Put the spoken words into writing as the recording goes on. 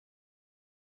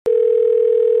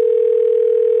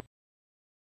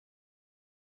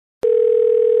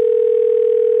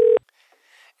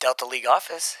Delta League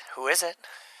office. Who is it?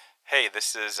 Hey,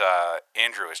 this is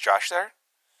Andrew. Is Josh there?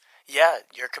 Yeah,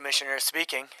 your commissioner is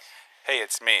speaking. Hey,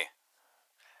 it's me.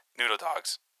 Noodle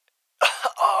Dogs.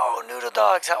 Oh, Noodle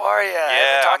Dogs, how are you? I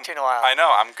haven't talked to you in a while. I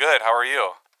know, I'm good. How are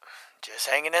you? Just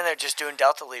hanging in there, just doing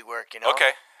Delta League work, you know?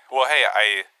 Okay. Well, hey,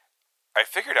 I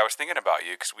figured I was thinking about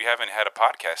you because we haven't had a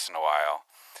podcast in a while.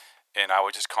 And I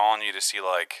was just calling you to see,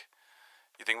 like,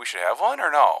 you think we should have one or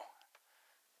no?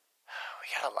 We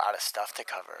got a lot of stuff to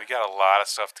cover. We got a lot of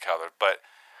stuff to cover, but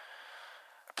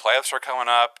playoffs are coming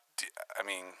up. I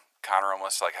mean, Connor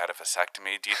almost, like, had a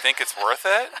vasectomy. Do you think it's worth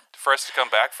it for us to come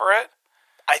back for it?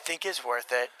 I think it's worth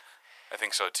it. I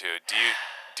think so, too. Do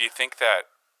you think that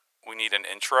we need an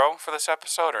intro for this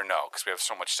episode or no? Because we have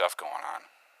so much stuff going on.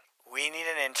 We need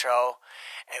an intro,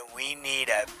 and we need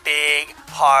a big,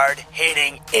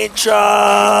 hard-hitting intro!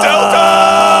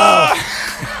 Delta!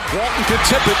 Walton could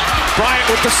tip it. Bryant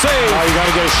with the save. Oh, you got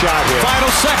to get a shot here.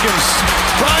 Final seconds.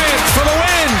 Bryant for the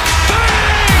win.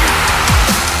 Bang!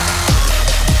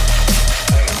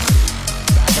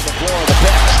 Back on the floor of the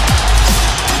bench.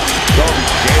 Kobe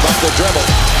gave up the dribble.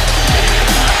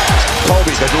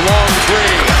 Kobe, the long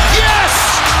three. Yes!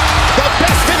 The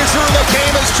best finisher in the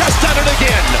game has just done it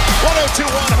again.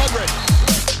 102-100.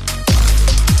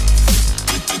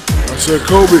 I said,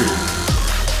 Kobe,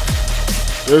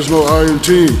 there's no I in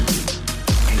team.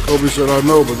 And Kobe said, I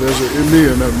know, but there's an in me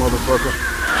in that motherfucker.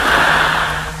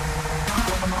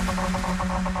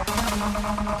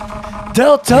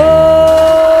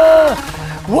 Delta!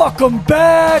 Welcome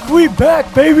back! We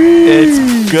back, baby!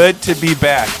 It's good to be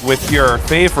back with your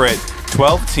favorite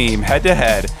 12-team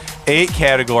head-to-head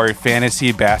 8-category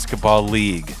fantasy basketball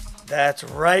league. That's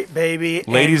right, baby.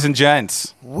 Ladies and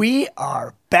gents, we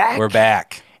are back. we're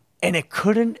back. And it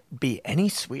couldn't be any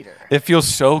sweeter. It feels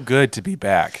so good to be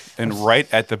back, and right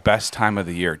at the best time of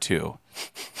the year, too.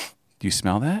 Do you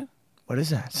smell that? What does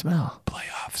that smell?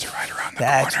 Playoffs are right around the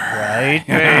That's corner. right,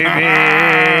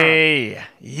 baby.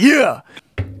 Yeah.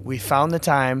 We found the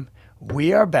time.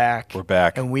 We are back. We're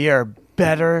back. And we are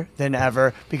better than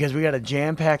ever because we got a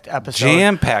jam-packed episode.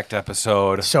 Jam-packed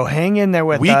episode. So hang in there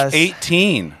with Week us.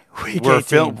 18. Week We're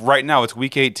 18. right now, it's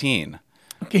week 18.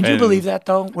 Can you And believe that,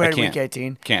 though? We're I at can't. week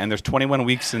 18. Can't. And there's 21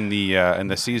 weeks in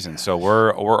the season, so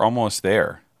we're almost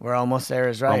there. We're almost there,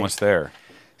 is right. We're almost there.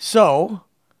 So,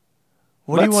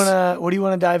 what do you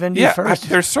want to dive into first?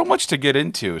 There's so much to get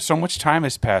into. So much time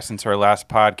has passed since our last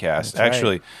podcast. That's right.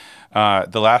 Actually,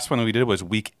 the last one we did was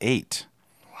week 8.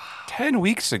 Wow. 10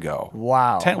 weeks ago.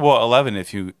 Wow. 11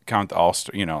 if you count the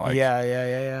All-Star,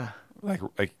 Yeah. like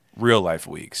real life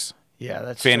weeks. Yeah,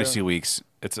 that's Fantasy true. weeks,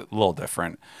 it's a little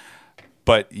different.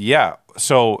 But yeah,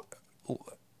 so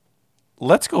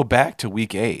let's go back to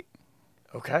week 8.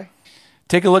 Okay.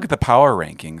 Take a look at the power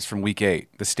rankings from week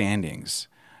 8, the standings.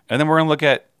 And then we're going to look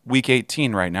at week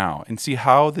 18 right now and see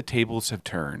how the tables have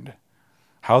turned,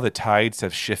 how the tides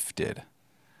have shifted,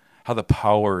 how the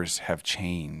powers have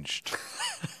changed.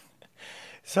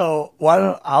 So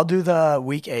I'll do the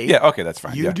week 8. Yeah, okay, that's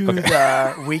fine. You Yeah, do okay.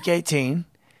 the week 18.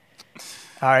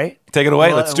 All right. Take it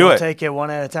away. Let's do we'll it. Take it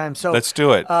one at a time. So Let's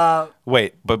do it.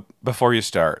 Wait, but before you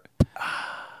start,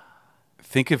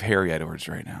 think of Harry Edwards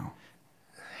right now.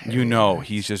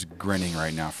 He's just grinning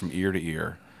right now from ear to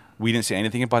ear. We didn't say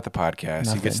anything about the podcast.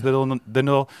 Nothing. He gets the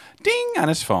little ding on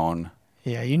his phone.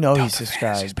 Yeah, he's Delta subscribed.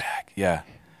 Fantasy's back. Yeah.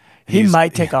 He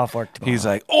might take off work tomorrow. He's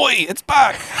like, "Oi, it's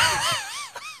back."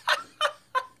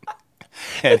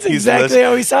 That's exactly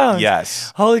how he sounds.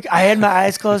 Yes. I had my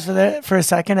eyes closed for a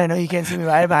second. I know you can't see me,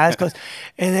 but I had my eyes closed.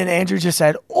 And then Andrew just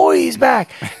said, "Oh, he's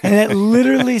back." And it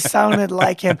literally sounded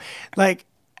like him. Like,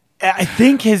 I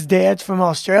think his dad's from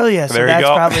Australia, so There you that's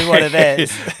go. probably what it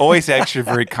is. Always actually a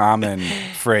very common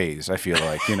phrase, I feel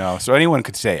like, so anyone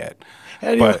could say it.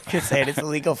 Anyone But- could say it. It's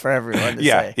illegal for everyone to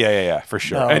Yeah, say. yeah, for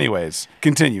sure. No. Anyways,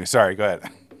 continue. Sorry, go ahead.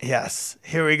 Yes.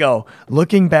 Here we go.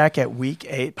 Looking back at week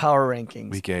 8 power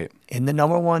rankings. Week 8. In the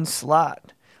number 1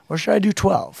 slot. Or should I do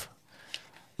 12?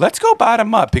 Let's go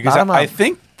bottom up because Bottom I up.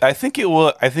 think it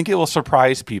will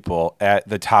surprise people at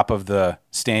the top of the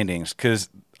standings because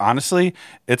honestly,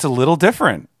 it's a little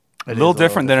different. It is Little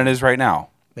different than it is right now.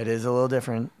 It is a little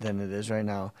different than it is right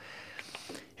now.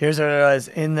 Here's what it was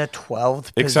in the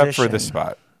 12th position. Except for this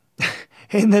spot.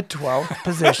 In the 12th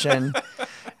position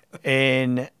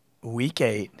in week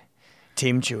 8,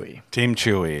 Team Chewy. Team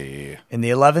Chewy. In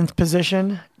the 11th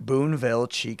position, Boonville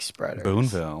Cheek Spreaders.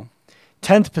 Boonville.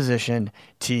 10th position,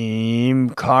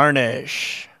 Team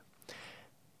Carnish.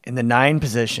 In the 9th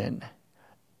position,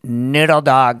 Noodle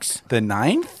Dogs. The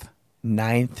 9th?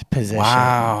 9th position.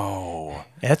 Wow.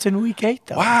 That's in week 8,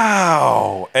 though.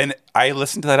 Wow. And I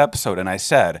listened to that episode and I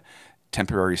said,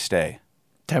 temporary stay.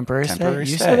 Temporary Temporary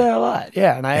stay. You stay. said that a lot.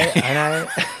 Yeah,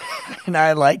 and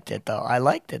I liked it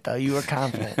though. You were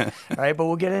confident. All right, but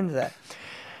we'll get into that.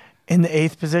 In the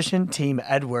 8th position, Team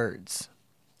Edwards.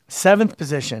 7th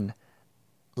position,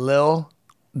 Lil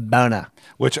Bona.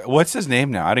 What's his name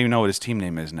now? I don't even know what his team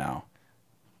name is now.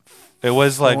 It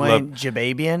was like Floyd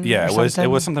Jababian. yeah, or it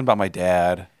was something about my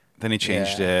dad. Then he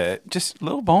changed Yeah. it. Just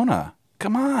Lil Bona.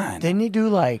 Come on. Didn't he do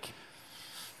like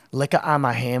lick it on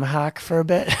my ham hock for a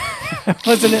bit?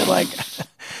 Wasn't it like?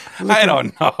 I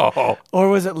don't know. Or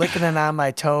was it licking it on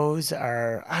my toes?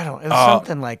 Or I don't. It was Oh,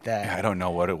 something like that. I don't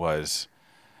know what it was.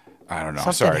 I don't know.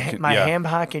 Something Sorry. my Yeah. ham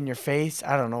hock in your face.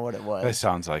 I don't know what it That was.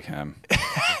 sounds like him.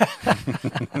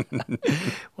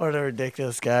 What a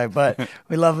ridiculous guy, but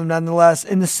we love him nonetheless.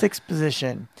 In the 6th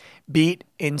position, beat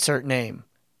insert name.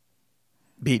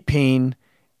 Beat Peen,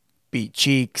 beat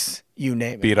Cheeks, you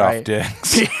name it. Beat right? off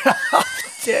dicks.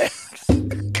 Dicks.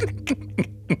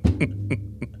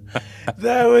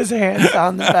 That was hands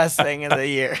down the best thing of the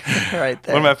year, right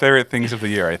there. One of my favorite things of the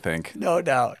year, I think. No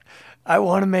doubt. I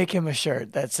want to make him a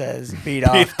shirt that says "Beat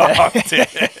Beat off." off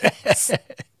dicks.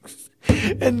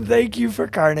 And thank you for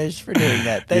Carnage for doing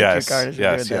that. Thank you, Carnage,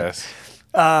 for doing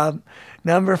that.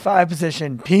 Number 5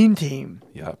 position, Peen Team.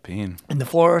 Yeah, Peen. In the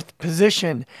 4th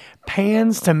position,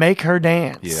 Pans to Make Her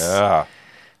Dance. Yeah.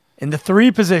 In the 3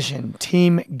 position,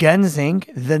 Team Genzink,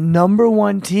 the number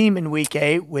 1 team in Week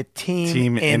 8 with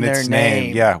team in their its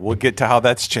name. Yeah, we'll get to how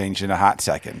that's changed in a hot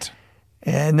second.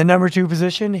 In the number 2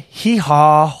 position, Hee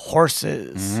Haw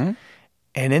Horses. Mm-hmm.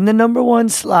 And in the number 1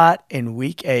 slot in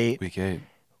Week 8, Week 8.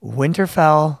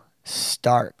 Winterfell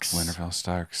Starks. Winterfell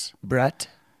Starks. Brett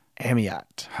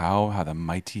Amiot. How the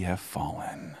mighty have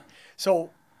fallen. So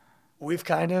we've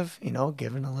kind of,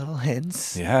 given a little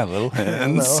hints. Yeah, little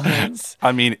hints. Little hints.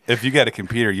 I mean, if you got a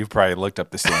computer, you've probably looked up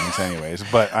the standings anyways.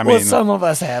 But I Well, mean, some of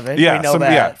us haven't. yeah, we know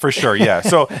that. yeah, for sure. Yeah.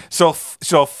 So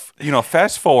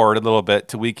fast forward a little bit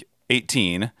to week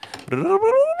 18.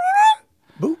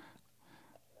 Boop.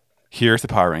 Here's the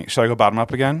power rank. Should I go bottom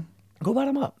up again? Go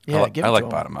bottom up. Yeah, give it I to like him.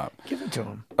 bottom up. Give it to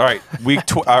him. All right,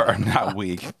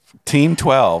 Team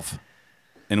 12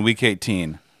 in week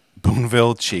 18,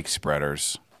 Boonville Cheek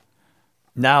Spreaders.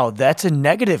 Now, that's a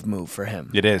negative move for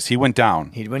him. It is. He went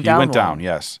down. He went down one.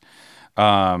 Yes.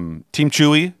 Team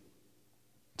Chewy,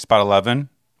 spot 11,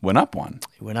 went up one.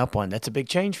 He went up one. That's a big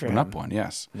change for him. Went up one,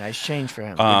 yes. Nice change for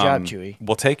him. Good job, Chewy.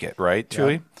 We'll take it, right,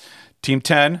 Chewy? Team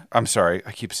 10, I'm sorry,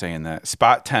 I keep saying that.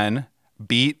 Spot 10,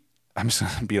 beat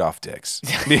off dicks.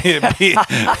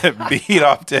 beat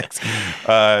off dicks.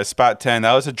 Spot 10,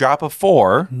 that was a drop of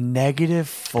 4.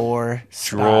 -4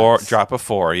 spots. Drop of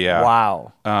 4, yeah.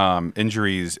 Wow.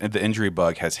 Injuries, the injury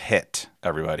bug has hit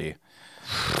everybody.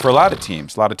 For a lot of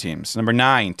teams. Number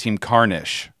 9, Team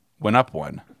Carnish, went up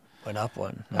one. Went up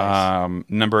one. Nice.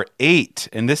 Number 8,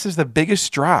 and this is the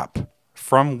biggest drop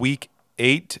from week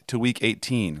 8 to week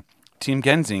 18. Team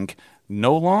Genzink,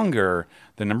 no longer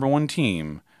the number 1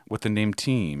 team with the name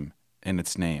team in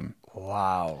its name.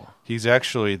 Wow. He's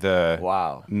actually the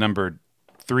Wow. number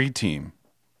 3 team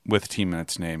with team in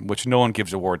its name, which no one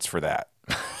gives awards for that.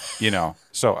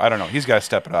 So I don't know. He's got to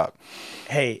step it up.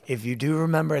 Hey, if you do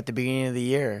remember at the beginning of the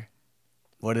year,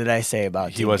 what did I say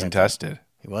about He Team wasn't Genzink? tested.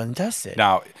 He wasn't tested.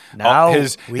 Now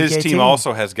his week 18. team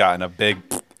also has gotten a big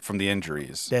from the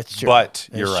injuries. That's true. But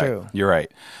That's you're right. true. You're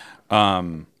right.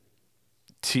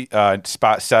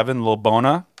 Spot 7, Lil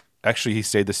Bona. Actually, he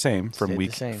stayed the same from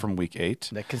week 8.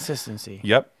 The consistency.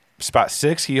 Yep. Spot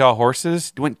 6, Hee Haw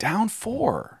Horses went down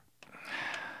 4.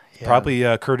 Yeah.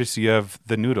 Probably courtesy of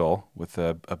the Noodle with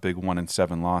a big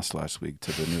 1-7 loss last week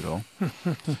to the Noodle.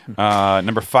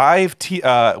 Number 5,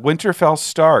 Winterfell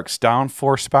Starks down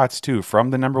 4 spots too from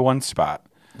the number 1 spot.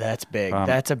 That's big.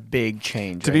 That's a big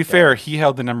change. To be fair, he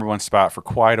held the number 1 spot for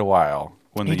quite a while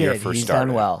when he the year did. first He's started.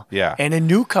 done well. Yeah. And a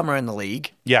newcomer in the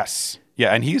league. Yes. Yeah,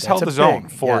 and he's That's held a his own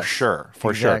big- for yes, sure. For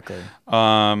exactly.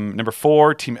 sure. Number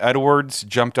 4, Team Edwards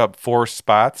jumped up 4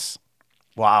 spots.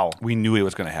 Wow. We knew it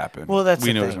was going to happen. Well, that's we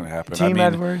the knew thing. it was going to happen. Team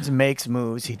Edwards makes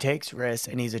moves. He takes risks,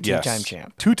 and he's a two-time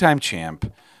champ. 2-time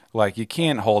champ. Like, you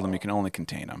can't hold him. You can only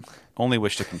contain him. Only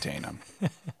wish to contain him.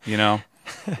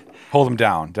 Hold him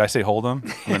down. Did I say hold him?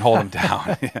 I mean, hold him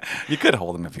down. You could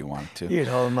hold him if you wanted to. You'd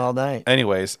hold him all night.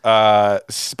 Anyways,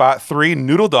 spot 3,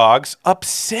 Noodle Dogs up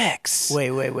 6. Wait.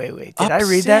 Did Up I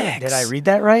read that? 6. Did I read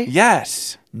that right?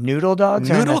 Yes. Noodle Dogs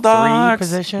are in Noodle the 3 Dogs.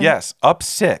 position? Yes, up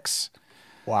 6.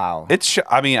 Wow.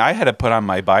 I had to put on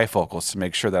my bifocals to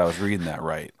make sure that I was reading that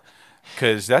right.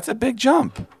 Because that's a big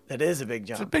jump. That is a big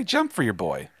It's a jump. big jump for your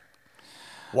boy.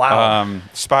 Wow.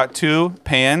 Spot 2,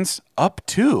 Pans up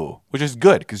 2, which is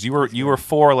good because you were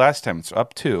 4 last time, so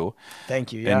up 2.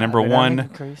 Thank you. And Yeah, number I've been on the 1.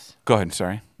 increase. Go ahead.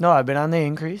 Sorry. No, I've been on the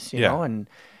increase, you Yeah. know, and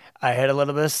I had a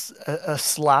little bit of a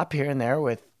slop here and there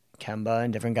with Kemba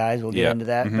and different guys. We'll get Yeah. into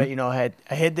that. But, you know, I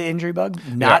had the injury bug,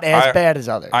 Yeah, not as bad as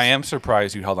others. I am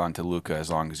surprised you held on to Luka as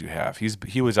long as you have.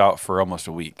 He was out for almost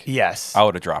a week. Yes. I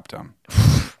would have dropped him.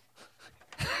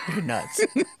 You're nuts.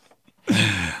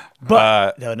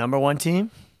 But the number 1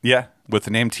 team, Yeah, with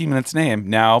the name team in its name,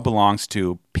 now belongs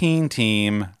to Peen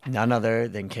Team. none other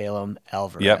than Caleb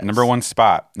Alvarez. Yep, number one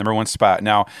spot.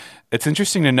 Now, it's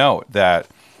interesting to note that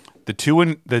the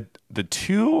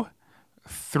 2,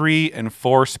 3, and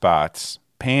 4 spots,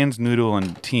 Pans, Noodle,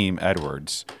 and Team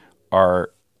Edwards,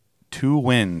 are 2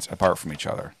 wins apart from each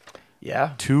other.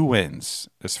 Yeah. 2 wins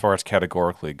as far as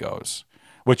categorically goes,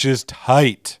 which is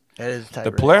tight. That is a tight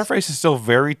The race. playoff race is still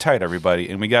very tight, everybody,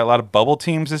 and we got a lot of bubble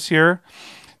teams this year.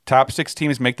 Top 6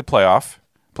 teams make the playoffs.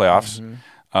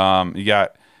 You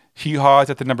got Hee Haw's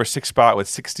at the number 6 spot with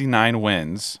 69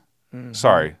 wins.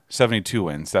 Sorry, 72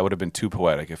 wins. That would have been too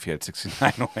poetic if he had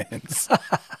 69 wins.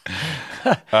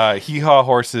 Hee Haw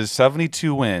Horses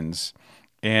 72 wins,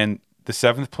 and the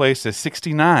 7th place is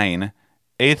 69.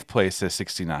 8th place is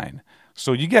 69.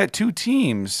 So you got 2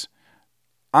 teams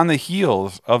on the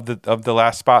heels of the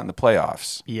last spot in the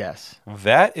playoffs. Yes.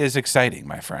 That is exciting,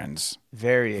 my friends.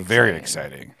 Very exciting. Very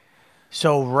exciting.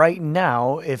 So right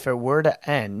now, if it were to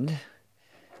end,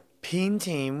 Peen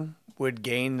Team would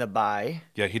gain the bye.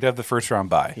 Yeah, he'd have the first round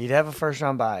bye. He'd have a first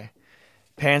round bye.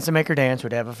 Pants and Maker Dance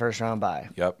would have a first round bye.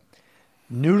 Yep.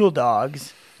 Noodle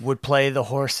Dogs would play the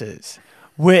Horses,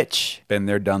 which, Been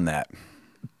there, done that.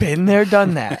 been there,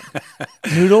 done that.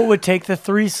 Noodle would take the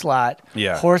 3 slot.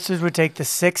 Yeah. Horses would take the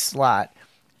 6 slot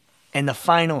and the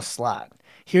final slot.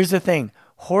 Here's the thing.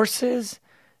 Horses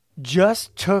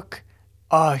just took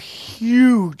a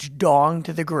huge dong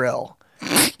to the grill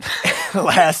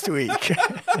last week.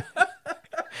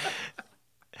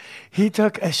 He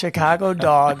took a Chicago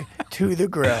dog to the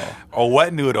grill. A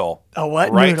wet noodle. A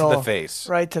wet right noodle. to the face.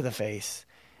 Right to the face.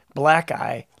 Black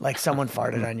eye, like someone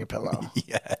farted on your pillow.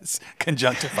 Yes.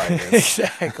 Conjunctivitis.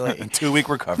 Exactly. 2-week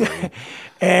recovery.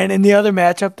 And in the other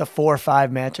matchup, the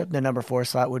 4-5 matchup, the number 4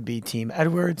 slot would be Team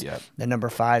Edwards. Yep. The number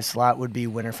 5 slot would be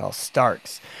Winterfell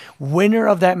Starks. Winner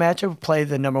of that matchup would play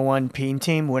the number 1 Peen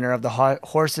Team. Winner of the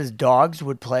Horses Dogs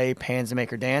would play Pans and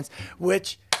Maker Dance,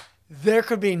 which there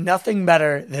could be nothing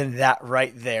better than that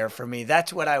right there for me.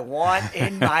 That's what I want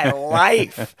in my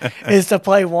life, is to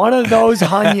play one of those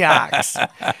Hunyaks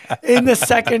in the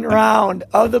second round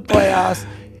of the playoffs.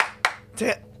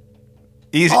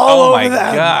 Easy. All Oh my over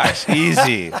them. gosh.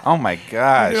 Easy. Oh my You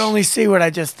gosh. can only see what I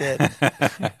just did.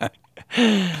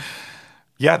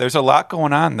 Yeah, there's a lot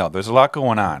going on, though. There's a lot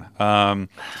going on.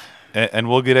 And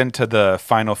we'll get into the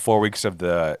final 4 weeks of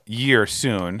the year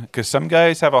soon, because some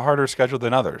guys have a harder schedule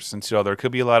than others. And so there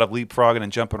could be a lot of leapfrogging and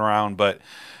jumping around, but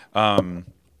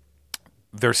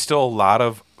there's still a lot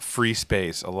of free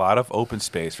space, a lot of open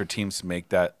space for teams to make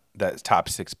that top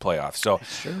 6 playoffs. So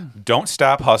don't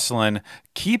stop hustling.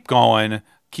 Keep going.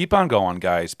 Keep on going,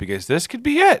 guys, because this could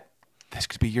be it. This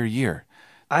could be your year.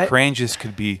 Cranges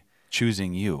could be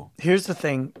choosing you. Here's the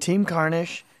thing. Team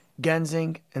Carnish,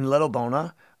 Genzing, and Little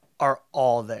Bona are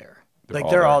all there.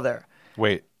 They're all there.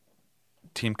 Wait,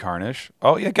 Team Carnish?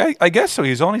 Oh yeah, I guess so.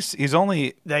 He's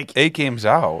only Like, 8 games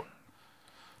out.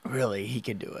 really, he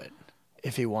could do it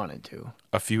if he wanted to.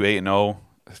 A few 8-0,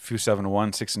 a few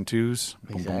 7-1, 6-2s.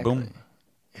 Boom, Exactly. boom, boom.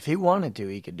 If he wanted to,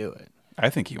 he could do it.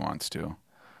 I think he wants to.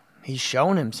 He's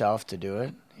shown himself to do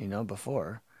it,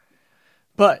 before.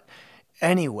 But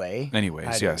anyways, I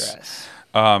yes.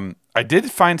 digress. I did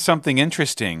find something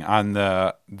interesting on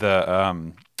the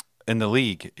in the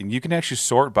league, and you can actually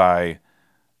sort by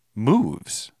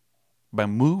moves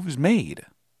made.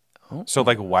 Oh. So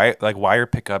like wire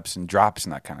pickups and drops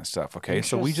and that kind of stuff. Okay,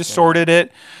 so we just sorted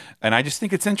it, and I just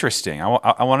think it's interesting.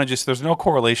 I want to just, there's no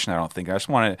correlation, I don't think. I just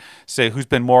want to say who's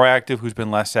been more active, who's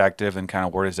been less active, and kind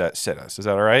of where does that sit us. Is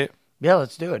that all right? Yeah,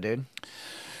 let's do it, dude.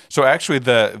 So actually,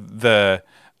 the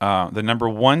number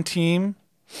 1 team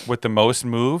with the most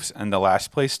moves and the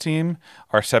last place team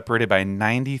are separated by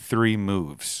 93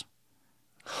 moves.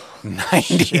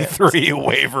 93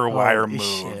 waiver wire Holy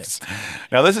moves.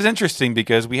 Now, this is interesting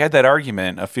because we had that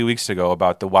argument a few weeks ago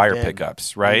about the wire did.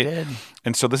 pickups, right? We did.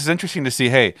 And so this is interesting to see,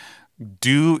 hey,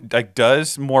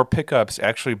 does more pickups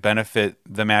actually benefit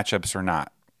the matchups or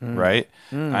not, right?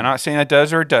 I'm not saying it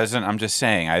does or it doesn't. I'm just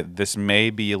saying this may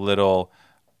be a little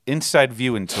inside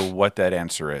view into what that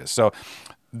answer is. So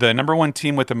the number 1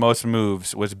 team with the most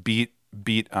moves was beat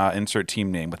insert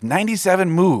team name with 97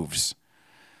 moves.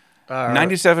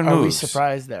 97 Are we moves.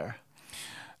 surprised there?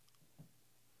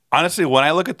 Honestly, when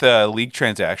I look at the league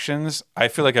transactions, I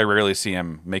feel like I rarely see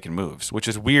him making moves, which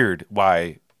is weird.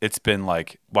 Why it's been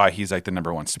like why he's like the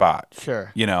number one spot.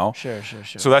 Sure. You know. Sure.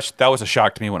 So that was a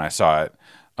shock to me when I saw it.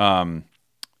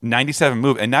 97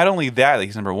 move, and not only that,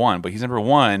 he's number one, but he's number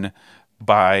one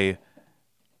by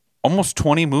almost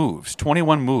 20 moves,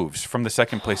 21 moves from the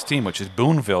second place team, which is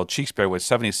Boonville Cheeksbury with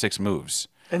 76 moves.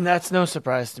 And that's no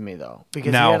surprise to me, though,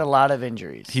 because Now, he had a lot of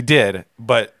injuries. He did,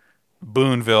 but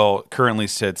Boonville currently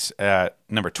sits at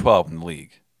number 12 in the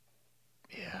league.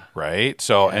 Yeah. Right?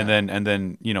 So and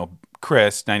then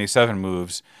Chris 97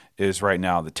 moves is right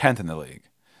now the 10th in the league.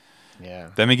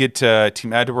 Yeah. Then we get to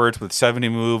Team Edwards with 70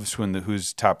 moves,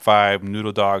 who's top 5.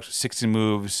 Noodle Dogs 60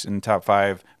 moves in the top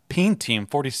 5. Peen Team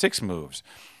 46 moves,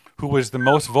 who was the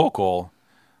most vocal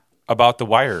about the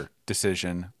Wire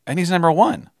decision, and he's number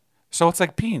 1. So it's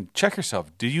like, Peen, check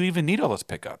yourself. Do you even need all those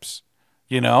pickups?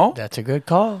 You know? That's a good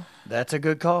call. Then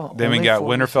we Only got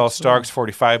 46 Winterfell Starks, moves.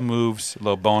 45 moves.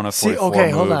 Lobona, 44 See, okay,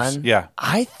 moves. hold on. Yeah.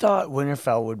 I thought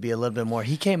Winterfell would be a little bit more.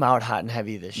 He came out hot and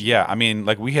heavy this year. Yeah, I mean,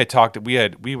 like we had talked, we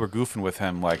were goofing with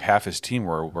him, like half his team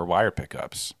were Wire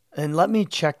pickups. And let me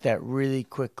check that really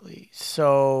quickly.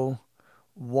 So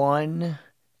 1,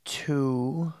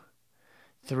 2,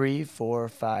 3, 4,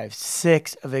 5,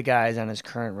 6 of the guys on his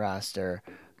current roster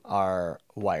are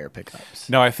Wire pickups.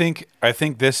 No, I think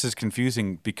this is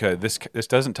confusing because this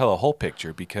doesn't tell a whole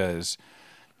picture because,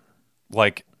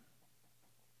 like,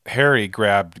 Harry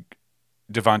grabbed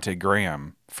Devontae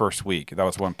Graham first week. That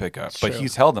was one pickup, but true.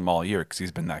 he's held them all year because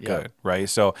he's been that good, right?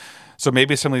 So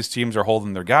maybe some of these teams are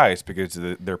holding their guys because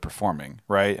they're performing,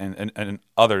 right? And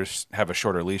others have a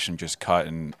shorter leash and just cut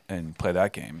and play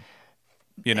that game.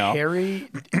 You know, Harry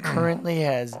currently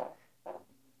has.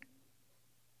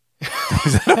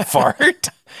 is that a fart?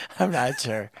 I'm not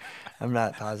sure. I'm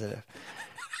not positive.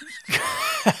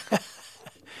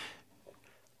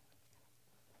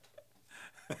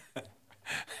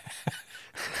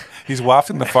 He's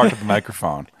wafting the fart to the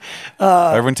microphone.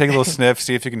 Everyone take a little sniff,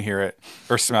 see if you can hear it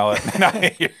or smell it. No, I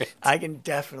hear it. I can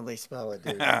definitely smell it,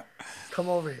 dude. Come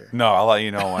over here. No, I'll let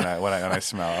you know when I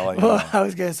smell. I'll let you Well, know. I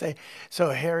was gonna say. So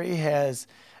Harry has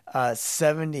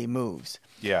 70 moves.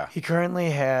 Yeah. He currently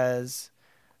has.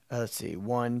 Let's see.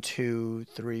 1, 2,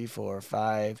 3, 4,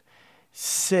 5,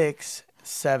 6,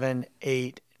 7,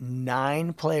 8,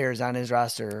 9 players on his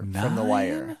roster from the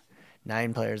Wire.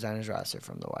 9 players on his roster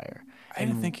from the Wire. I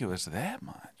didn't think it was that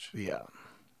much. Yeah.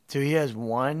 So he has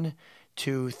 1,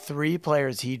 2, 3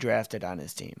 players he drafted on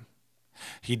his team.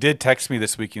 He did text me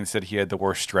this week and said he had the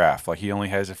worst draft. Like he only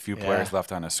has a few players Yeah.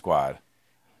 left on his squad.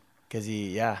 Because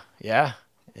yeah.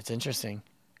 It's interesting.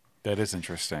 That is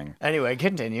interesting. Anyway,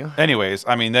 continue. Anyways,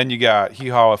 I mean, then you got Hee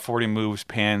Haw with 40 moves,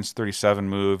 Pans 37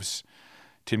 moves,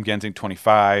 Team Gensing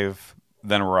 25.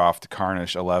 Then we're off to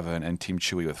Carnage 11 and Team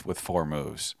Chewy with 4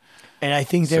 moves. And I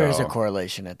think there is a So-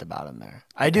 correlation at the bottom there.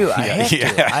 I do. I have yeah,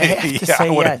 to. I have to yeah, say I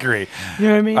would yes. agree. You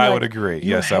know what I mean? I would agree.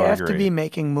 Yes, I would You have to agree. be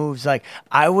making moves. Like,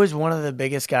 I was one of the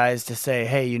biggest guys to say,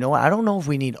 hey, you know what? I don't know if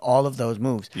we need all of those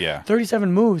moves. Yeah.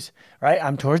 37 moves, right?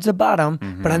 I'm towards the bottom, but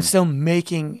Mm-hmm. I'm still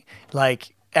making,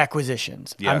 like,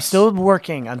 acquisitions. I'm Yes. still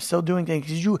working. I'm still doing things.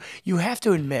 'Cause you have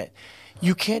to admit,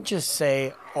 you can't just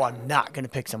say, oh, I'm not going to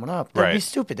pick someone up. That'd be Right.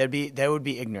 stupid. That would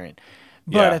be ignorant.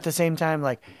 But Yeah. at the same time,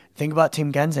 like, think about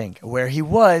Team Gensing, where he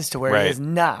was to where Right. he is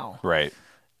now. Right.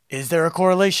 Is there a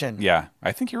correlation? Yeah,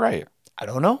 I think you're right. I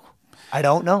don't know.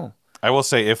 I will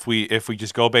say if we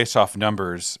just go based off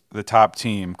numbers, the top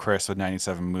team, Chris with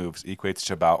 97 moves, equates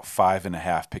to about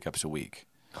 5.5 pickups a week.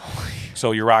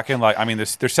 So you're rocking like I mean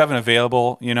there's 7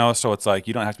 available, you know, so it's like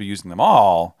you don't have to be using them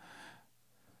all,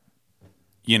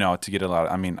 you know, to get a lot.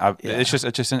 I mean, it's just I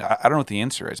don't know what the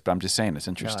answer is, but I'm just saying it's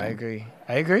No, interesting.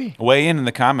 I agree. Weigh in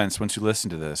the comments once you listen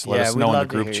to this. Let us we'd know in the love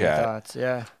to group hear your chat. thoughts.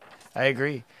 Yeah, I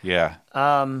agree. Yeah.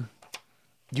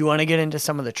 Do you want to get into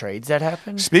some of the trades that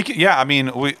happened? Speaking, yeah, I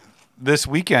mean, this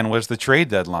weekend was the trade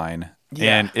deadline,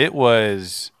 Yeah. and it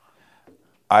was.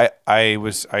 I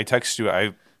texted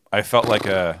you. I felt like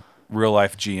a real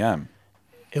life GM.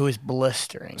 It was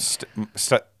blistering.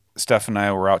 Steph and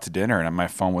I were out to dinner, and my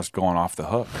phone was going off the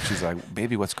hook. She's like,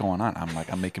 "Baby, what's going on?" I'm like,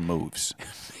 "I'm making moves,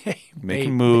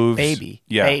 making moves, baby,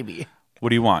 yeah, baby. What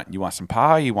do you want? You want some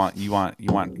pie? You want? You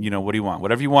know, what do you want?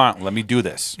 Whatever you want. Let me do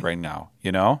this right now.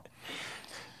 You know."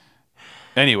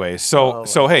 Anyway, so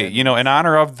hey, you know, in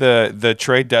honor of the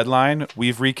trade deadline,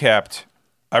 we've recapped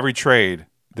every trade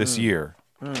this year.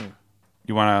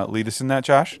 You want to lead us in that,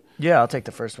 Josh? Yeah, I'll take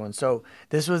the first one. So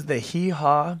this was the Hee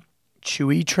Haw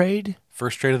Chewy trade,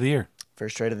 First trade of the year.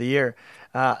 first trade of the year,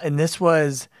 and this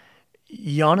was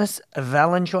Jonas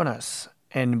Valanciunas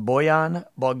and Bojan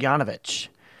Bogdanovic.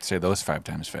 Say those 5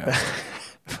 times fast.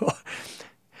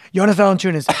 Jonas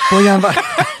Valanciunas, Bojan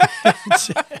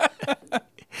Bogdanovic.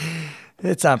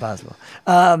 It's not possible.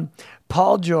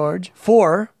 Paul George,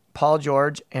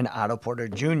 and Otto Porter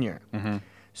Jr.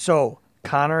 So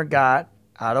Connor got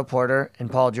Otto Porter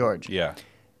and Paul George. Yeah.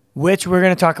 Which we're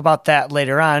going to talk about that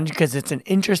later on because it's an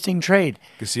interesting trade.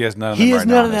 Because he has none of He them has right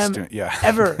none now. of them Yeah.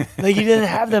 ever. Like, he didn't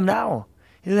have them now.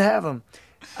 He didn't have them.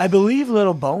 I believe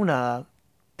Little Bona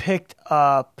picked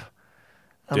up.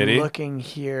 I'm Did he? looking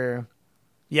here.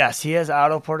 Yes, he has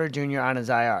Otto Porter Jr. on his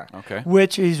IR. Okay.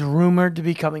 Which is rumored to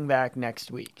be coming back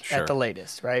next week Sure. at the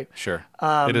latest, right? Sure.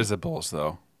 It is the Bulls,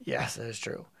 though. Yes, that is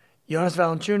true. Jonas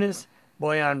Valanciunas,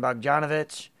 Bojan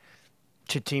Bogdanovic,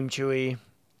 Team Chewy.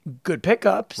 Good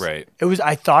pickups. Right.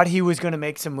 I thought he was going to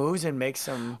make some moves and make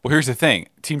some. Well, here's the thing.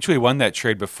 Team Chewy won that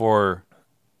trade before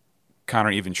Connor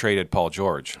even traded Paul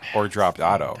George or dropped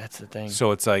Otto. That's the thing.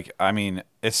 So it's like, I mean,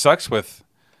 it sucks with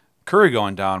Curry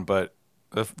going down, but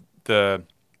the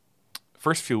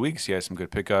first few weeks he had some good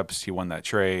pickups. He won that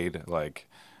trade. Like,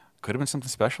 could have been something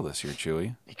special this year,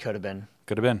 Chewy. He could have been.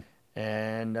 Could have been.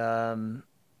 And,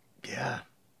 yeah,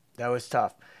 that was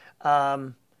tough.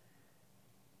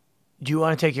 Do you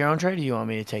want to take your own trade or do you want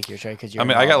me to take your trade? Cause you're I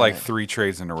mean, I got involved in like it? 3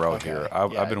 trades in a row Okay. here. Yeah,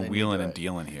 I've then been you wheeling do and it.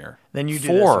 dealing here. Then you do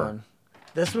 4.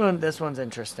 This one's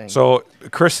interesting. So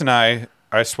Chris and I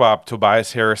swapped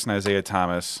Tobias Harris and Isaiah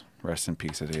Thomas. Rest in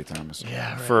peace, Isaiah Thomas.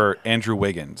 Yeah, right. For Andrew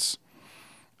Wiggins,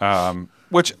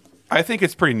 which I think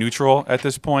it's pretty neutral at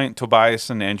this point.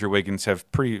 Tobias and Andrew Wiggins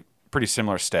have pretty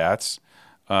similar stats,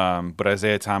 but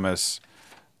Isaiah Thomas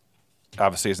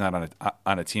obviously is not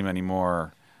on a team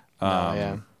anymore.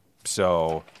 yeah.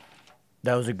 So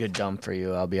That was a good dump for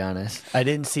you, I'll be honest. I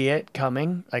didn't see it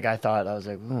coming. Like, I was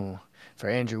like, ooh, for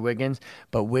Andrew Wiggins.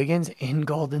 But Wiggins in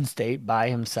Golden State by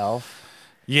himself.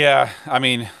 yeah, I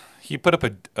mean, he put up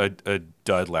a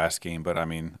dud last game, but I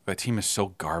mean, the team is so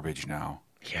garbage now.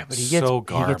 Yeah, but he gets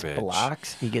garbage.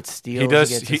 blocks, he gets steals, He does.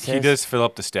 gets He assists. does fill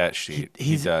up the stat sheet.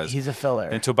 He does. He's a filler.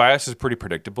 And Tobias is pretty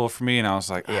predictable for me, and I was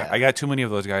like, Yeah. I got too many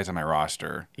of those guys on my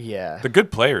roster. Yeah. They're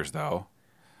good players, though.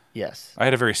 Yes. I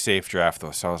had a very safe draft,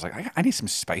 though, so I was like, I need some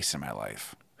spice in my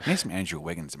life. I need some Andrew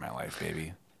Wiggins in my life,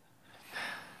 baby.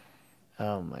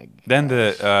 Oh, my God. Then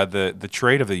the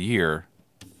trade of the year,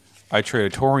 I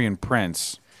traded Torian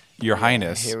Prince, Your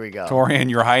Highness. here we go. Torian,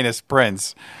 Your Highness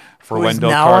Prince for Who's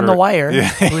Wendell now Carter. on the wire.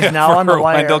 Who's now for on the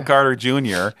wire. Wendell Carter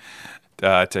Jr.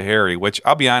 To Harry, which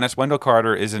I'll be honest, Wendell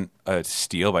Carter isn't a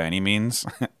steal by any means.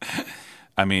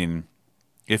 I mean,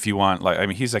 if you want,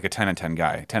 he's like a 10 and 10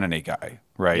 guy, 10 and 8 guy,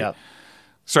 right? Yep.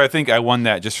 So I think I won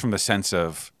that just from the sense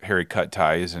of Harry cut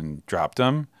ties and dropped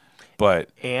him. But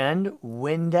And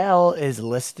Wendell is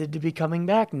listed to be coming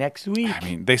back next week. I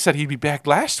mean, they said he'd be back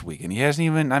last week, and he hasn't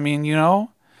even. I mean,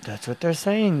 That's what they're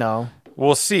saying, though.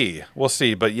 we'll see,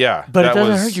 But yeah, But it that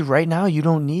doesn't was- hurt you right now. You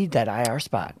don't need that IR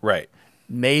spot. right?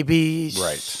 Maybe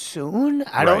Right. soon.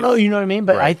 I don't Right. know. You know what I mean?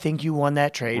 But Right. I think you won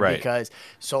that trade Right. because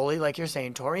solely, like you're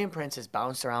saying, Torian Prince has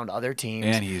bounced around other teams.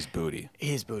 And he's booty.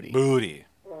 He's booty. Booty.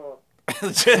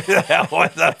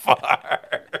 What the fuck?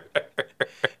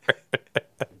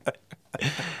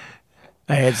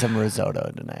 I had some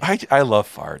risotto tonight. I love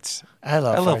farts. I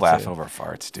love farts, laughing too. over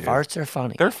farts, dude. Farts are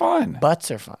funny. They're fun.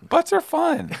 Butts are fun. Butts are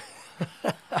fun.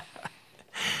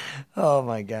 Oh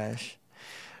my gosh.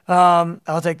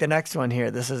 I'll take the next one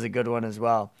here. This is a good one as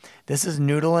well. This is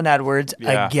Noodle and Edwards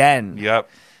Yeah. again. Yep.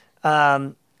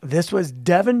 This was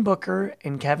Devin Booker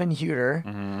and Kevin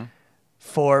Huter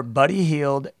for Buddy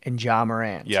Hield and Ja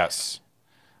Morant. Yes.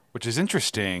 Which is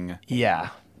interesting Yeah.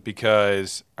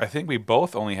 because I think we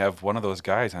both only have one of those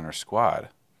guys on our squad.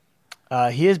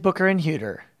 He is Booker and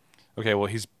Huter, Okay, well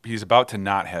he's about to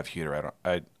not have Huter.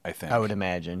 I think. I would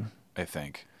imagine. I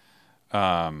think.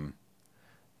 And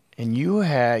you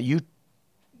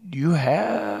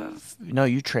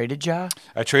traded Ja?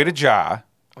 I traded Ja,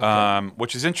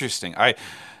 which is interesting. I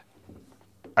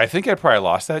think I probably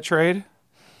lost that trade,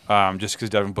 just because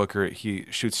Devin Booker, he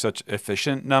shoots such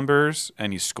efficient numbers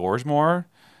and he scores more.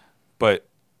 But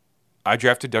I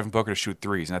drafted Devin Booker to shoot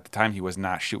threes, and at the time he was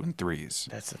not shooting threes.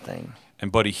 That's the thing.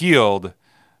 And Buddy Hield,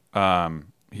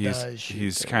 Does shoot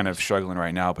he's kind of struggling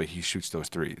right now, but he shoots those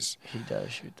threes. He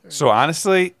does shoot threes. So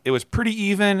honestly, it was pretty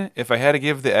even. If I had to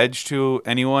give the edge to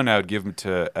anyone, I would give him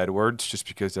to Edwards, just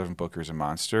because Devin Booker is a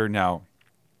monster. Now,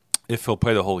 if he'll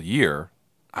play the whole year,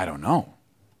 I don't know.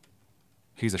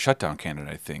 He's a shutdown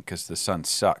candidate, I think, because the Suns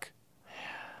suck.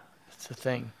 That's the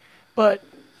thing. But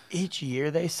each year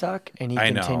they suck, and he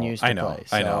continues to play.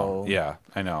 So I know. Yeah,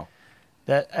 I know.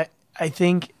 That I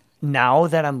think now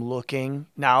that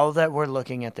we're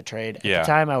looking at the trade, at Yeah. the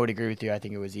time I would agree with you. I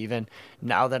think it was even.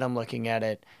 Now that I'm looking at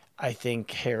it, I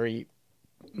think Harry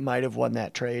might have won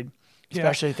that trade,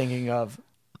 especially thinking of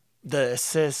the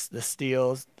assists, the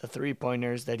steals, the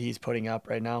 3-pointers that he's putting up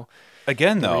right now.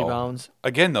 Again, The though, rebounds.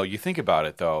 you think about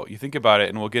it,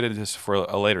 and we'll get into this for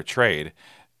a later trade.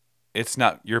 It's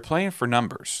not, you're playing for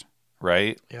numbers,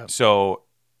 right? Yep. So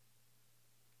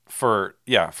for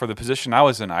the position I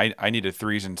was in, I needed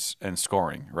threes and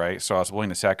scoring, right? So I was willing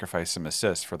to sacrifice some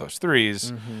assists for those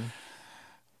threes. Mm-hmm.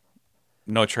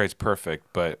 No trade's perfect,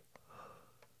 but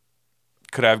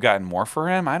could I have gotten more for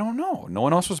him? I don't know. No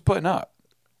one else was putting up.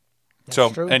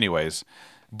 true. Anyways,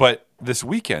 but this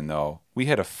weekend, though, we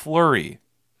had a flurry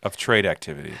of trade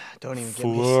activity. Don't even get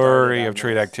me started on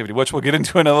trade this. activity, which we'll get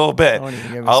into in a little bit. Don't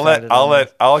even get me started on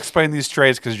this. I'll explain these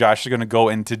trades because Josh is going to go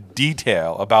into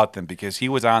detail about them because he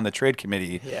was on the trade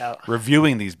committee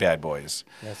reviewing these bad boys.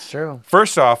 That's true.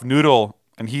 First off, Noodle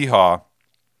and Hee Haw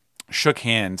shook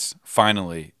hands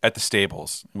finally at the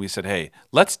stables. We said, "Hey,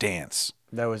 let's dance."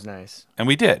 That was nice. And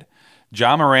we did.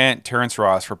 John Morant, Terrence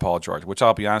Ross for Paul George, which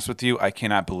I'll be honest with you, I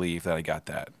cannot believe that I got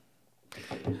that.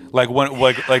 Like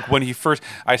when he first,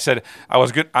 I said I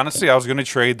was good. Honestly, I was going to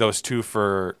trade those two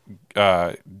for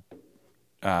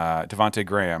Devontae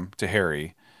Graham to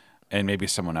Harry, and maybe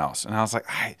someone else. And I was like,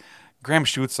 Graham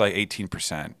shoots like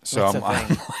 18%, so I'm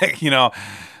like,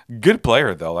 good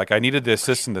player though. Like I needed the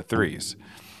assist and the threes,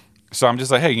 so I'm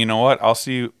just like, hey, you know what? I'll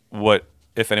see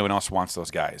if anyone else wants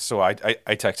those guys. So I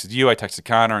texted you, I texted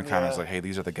Connor, and Connor was like, hey,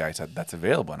 these are the guys that's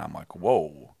available, and I'm like,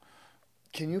 whoa.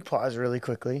 Can you pause really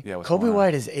quickly? Yeah, what's Kobe going on?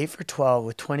 White is 8 for 12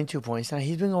 with 22 points. Now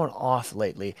he's been going off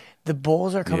lately. The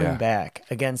Bulls are coming back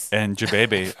against. And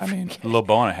Jabebe, I mean, Lil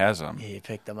Bona has him, He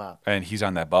picked them up. and he's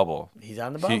on that bubble. He's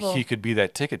on the bubble. He could be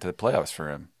that ticket to the playoffs for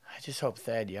him. I just hope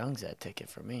Thad Young's that ticket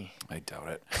for me. I doubt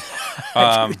it.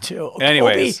 I do too.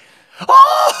 Anyways. Kobe.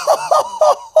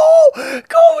 Oh,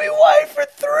 Kobe White for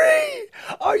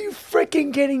 3. Are you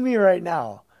freaking kidding me right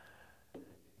now?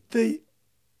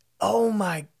 Oh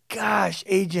my gosh,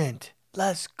 agent.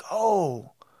 Let's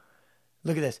go.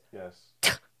 Look at this.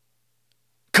 Yes.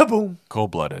 Kaboom.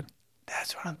 Cold-blooded.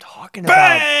 That's what I'm talking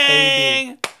about,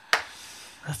 baby.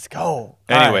 Let's go.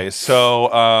 Anyways, so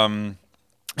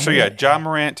John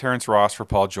Morant, Terrence Ross for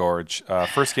Paul George.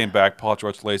 First game back, Paul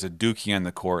George lays a dookie on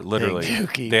the court. Literally,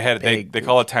 dookie. they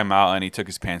call a timeout, and he took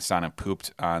his pants down and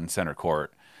pooped on center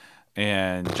court.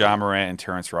 And John Morant and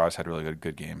Terrence Ross had really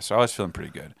good games, so I was feeling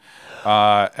pretty good.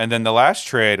 And then the last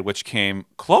trade, which came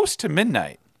close to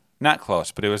midnight, not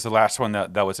close, but it was the last one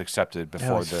that was accepted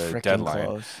before was the frickin' deadline.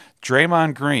 close.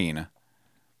 Draymond Green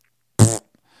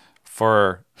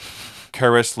for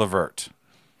Caris LeVert.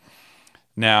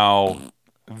 Now,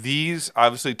 these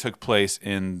obviously took place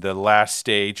in the last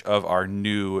stage of our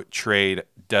new trade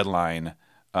deadline,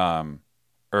 or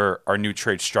our new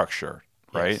trade structure,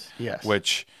 right? Yes.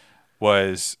 Which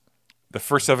was the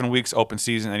first 7 weeks open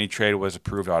season, any trade was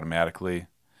approved automatically.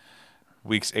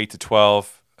 Weeks 8 to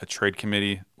 12, a trade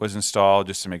committee was installed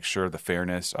just to make sure the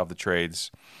fairness of the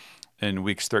trades. In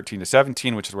weeks 13 to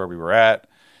 17, which is where we were at,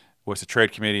 was the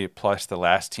trade committee plus the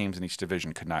last teams in each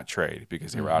division could not trade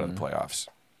because they were out of the playoffs.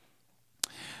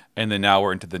 And then now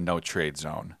we're into the no trade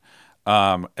zone.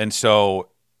 And so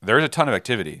there's a ton of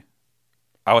activity.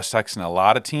 I was texting a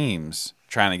lot of teams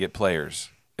trying to get players.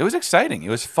 It was exciting. It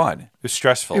was fun. It was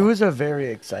stressful. It was a very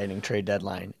exciting trade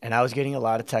deadline, and I was getting a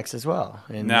lot of texts as well.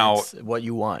 And Now- that's what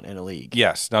you want in a league.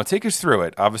 Yes. Now take us through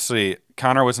it. Obviously,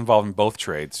 Connor was involved in both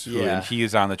trades, Yeah. and he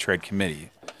is on the trade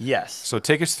committee. Yes. So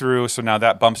take us through. So now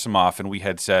that bumps him off, and we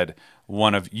had said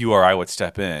one of you or I would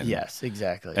step in. Yes,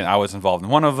 exactly. And I was involved in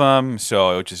one of them,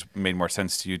 so it just made more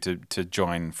sense to you to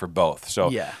join for both. So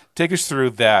Yeah. take us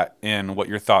through that and what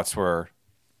your thoughts were.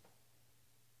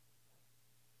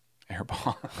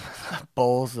 Airball.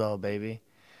 Bulls, though, baby.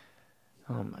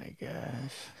 Oh, my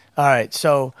gosh. All right,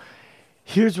 so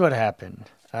here's what happened.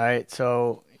 All right,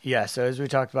 so as we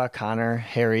talked about, Connor,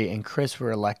 Harry, and Chris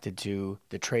were elected to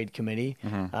the trade committee.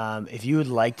 If you would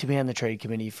like to be on the trade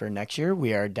committee for next year,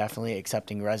 we are definitely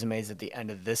accepting resumes at the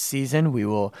end of this season. We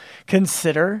will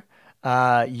consider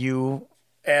you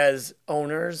as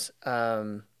owners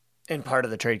and part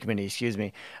of the trade committee, excuse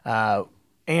me.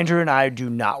 Andrew and I do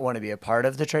not want to be a part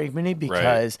of the trade committee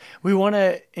because we want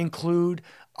to include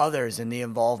others in the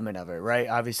involvement of it, right?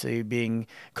 Obviously, being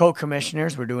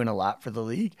co-commissioners, we're doing a lot for the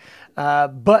league.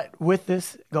 But with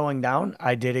this going down,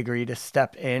 I did agree to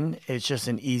step in. It's just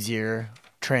an easier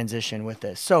transition with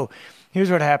this. So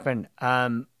here's what happened.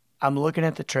 I'm looking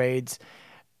at the trades,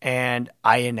 and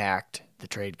I enact the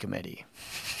trade committee.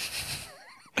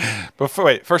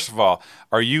 Wait, first of all,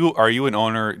 are you an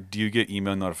owner? Do you get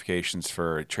email notifications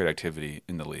for trade activity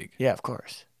in the league? Yeah, of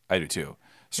course. I do too.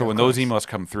 So when those emails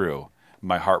come through,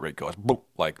 my heart rate goes boop,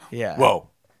 like, Yeah. whoa,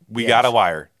 we got a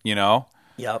wire, you know?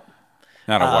 Yep.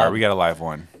 Not a wire, we got a live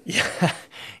one.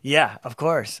 Yeah, of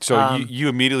course. So you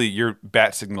immediately, your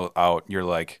bat signal out, you're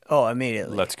like, Oh,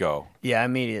 immediately. let's go. Yeah,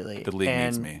 immediately. The league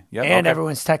needs me. Yep, and okay.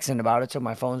 everyone's texting about it, so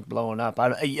my phone's blowing up.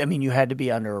 I mean, you had to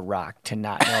be under a rock to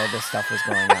not know this stuff was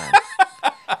going on.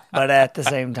 But at the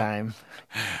same time,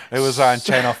 It was on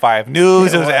Channel 5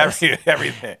 News. It was was.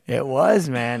 everything. it was,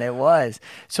 man. It was.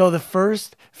 So the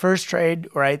first trade,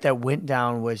 right, that went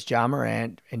down was John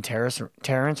Morant and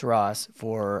Terrence Ross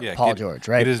for Paul George,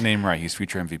 right? Get his name right. He's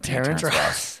future MVP. Terrence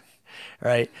Ross.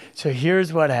 Right. So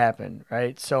here's what happened,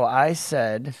 right? So I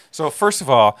said, So first of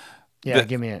all,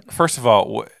 give me it. First of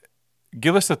all,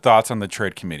 give us the thoughts on the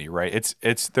trade committee, right?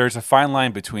 It's there's a fine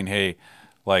line between, hey,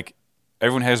 like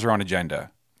everyone has their own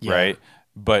agenda, right?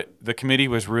 But the committee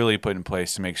was really put in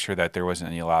place to make sure that there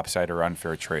wasn't any lopsided or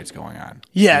unfair trades going on.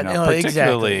 Yeah, You know, no,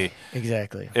 particularly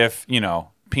exactly. if,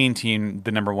 Peen team,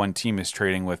 the number one team, is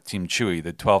trading with Team Chewy,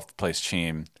 the 12th place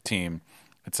team.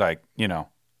 It's like,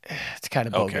 It's kind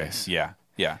of okay, bogus. yeah.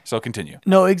 So continue.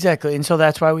 No, exactly. And so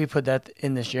that's why we put that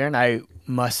in this year. And I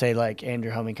must say, like,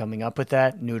 Andrew Humming coming up with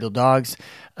that, Noodle Dogs,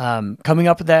 coming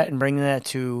up with that and bringing that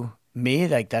to me,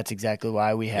 like, that's exactly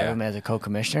why we have him as a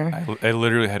co-commissioner. I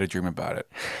literally had a dream about it.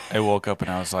 I woke up and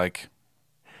I was like,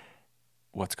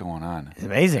 what's going on? It's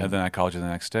amazing. And then I called you the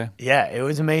next day. Yeah, it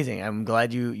was amazing. I'm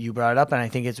glad you brought it up, and I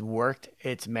think it's worked.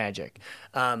 It's magic.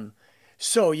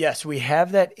 So, yes, we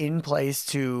have that in place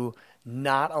to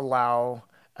not allow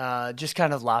just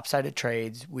kind of lopsided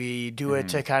trades. We do it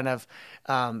to kind of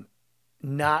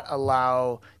not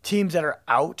allow teams that are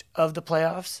out of the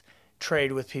playoffs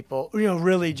trade with people,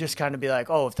 really just kind of be like,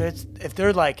 oh, if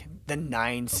they're like the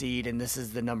 9 seed and this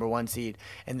is the number 1 seed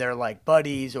and they're like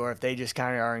buddies, or if they just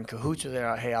kind of are in cahoots with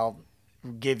it, hey, I'll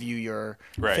give you your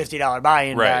 $50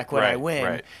 buy-in back when I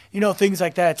win. Things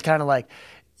like that. It's kind of like,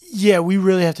 yeah, we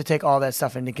really have to take all that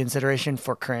stuff into consideration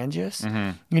for Cranjus,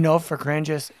 for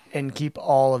Cranjus, and keep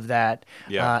all of that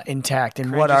intact.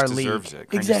 And what our league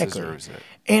deserves it.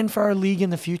 And for our league in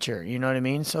the future, you know what I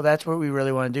mean? So that's what we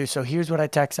really want to do. So here's what I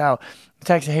text out. I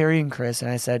texted Harry and Chris,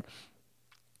 and I said,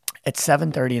 at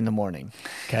 7:30 in the morning,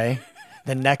 okay?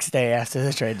 The next day after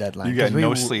the trade deadline. You got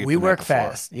no sleep. We the night work before.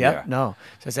 fast. Yep, no.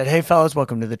 So I said, hey, fellas,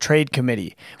 welcome to the trade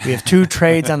committee. We have 2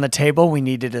 trades on the table we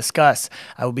need to discuss.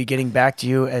 I will be getting back to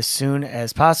you as soon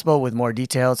as possible with more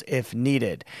details if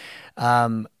needed.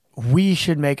 We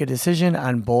should make a decision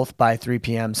on both by 3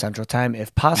 p.m. Central Time,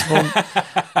 if possible,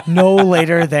 no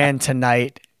later than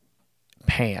tonight.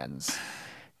 Pans.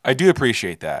 I do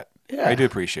appreciate that. Yeah. I do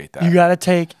appreciate that. You gotta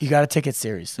take it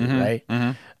seriously, right?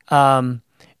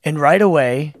 And right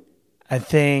away, I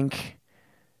think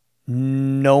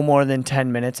no more than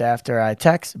 10 minutes after I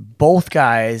text, both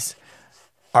guys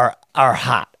are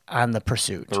hot on the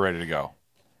pursuit. They're ready to go.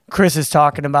 Chris is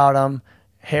talking about him.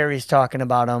 Harry's talking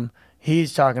about him.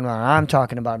 He's talking about him. I'm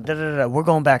talking about him. We're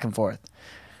going back and forth,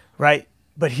 right?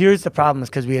 But here's the problem is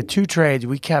because we had 2 trades,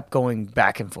 we kept going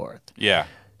back and forth. Yeah.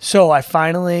 So I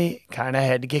finally kind of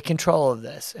had to get control of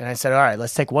this. And I said, all right,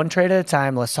 let's take one trade at a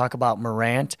time. Let's talk about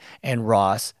Morant and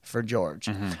Ross for George.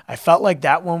 I felt like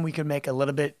that one we could make a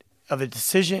little bit of a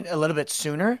decision a little bit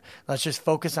sooner. Let's just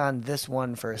focus on this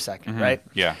one for a second, right?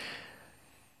 Yeah.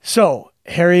 So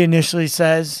Harry initially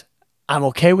says, I'm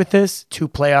okay with this, 2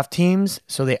 playoff teams.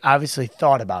 So they obviously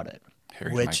thought about it.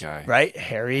 Harry's my guy. Right?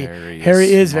 Harry is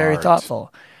is very smart.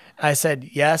 thoughtful. I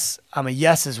said, yes, I'm a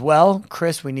yes as well.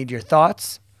 Chris, we need your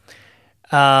thoughts.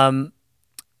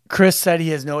 Chris said he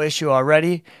has no issue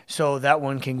already, so that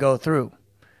one can go through.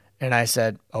 And I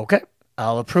said, okay,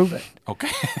 I'll approve it. Okay.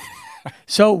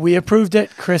 So we approved it.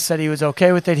 Chris said he was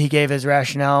okay with it. He gave his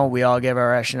rationale. We all gave our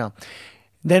rationale.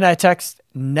 Then I text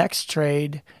next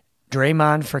trade,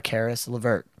 Draymond for Karis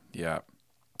LeVert. Yeah.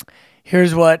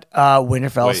 Here's what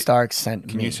Winterfell Wait, Stark sent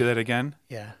me. Can you say that again?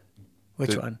 Yeah.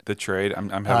 Which one? The trade. I'm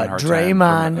having a hard time.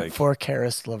 Draymond for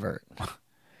Karis LeVert.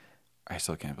 I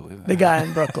still can't believe that. The guy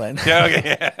in Brooklyn. Yeah.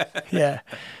 Okay. Yeah.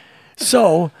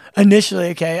 So initially,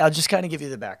 okay, I'll just kind of give you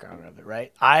the background of it,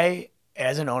 right?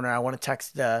 As an owner, I want to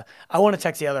text the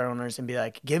other owners and be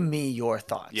like, give me your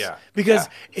thoughts. Yeah. Because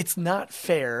Yeah. it's not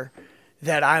fair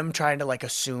that I'm trying to like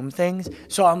assume things.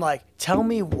 So I'm like, tell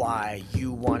me why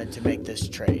you wanted to make this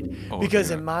trade.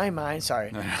 Because in my mind,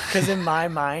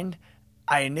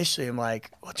 I initially am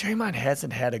like, well, Draymond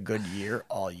hasn't had a good year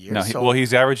all year. No.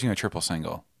 He's averaging a triple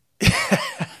single.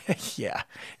 Yeah,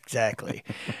 exactly.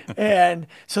 And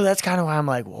so that's kind of why I'm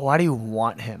like, well, why do you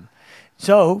want him?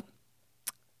 So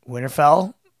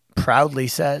Winterfell proudly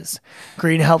says,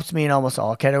 Green helps me in almost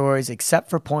all categories except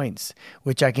for points,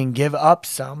 which I can give up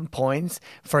some points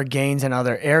for gains in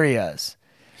other areas.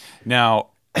 Now,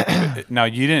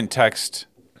 you didn't text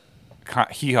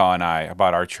Hee-Haw and I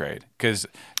about our trade because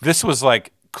this was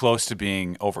like close to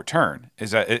being overturned.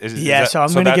 Is that? So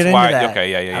I'm going to get into that.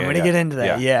 Okay, I'm going to get into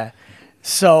that. Yeah.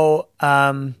 So,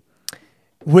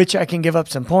 which I can give up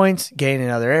some points, gain in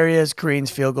other areas. Green's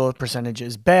field goal percentage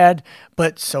is bad,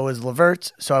 but so is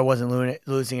Levert's, so I wasn't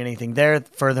losing anything there.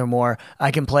 Furthermore, I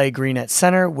can play Green at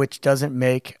center, which doesn't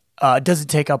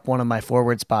take up one of my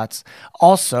forward spots.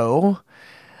 Also,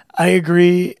 I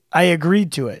agreed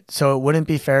to it, so it wouldn't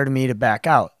be fair to me to back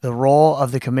out. The role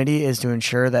of the committee is to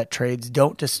ensure that trades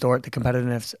don't distort the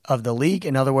competitiveness of the league.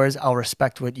 In other words, I'll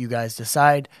respect what you guys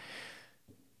decide.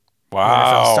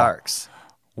 Wow. NFL Starks.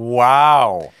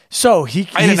 Wow. So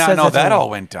I did not know that all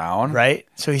went down. Right?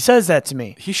 So he says that to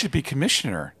me. He should be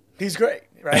commissioner. He's great,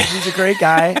 right? He's a great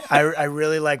guy. I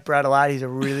really like Brett a lot. He's a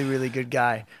really, really good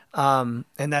guy. And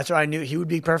that's why I knew he would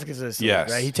be perfect as this league, Yes,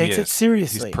 right? He takes he it is.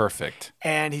 seriously. He's perfect.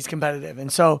 And he's competitive.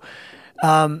 And so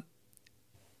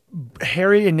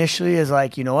Harry initially is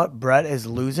like, you know what? Brett is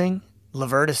losing.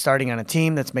 Levert is starting on a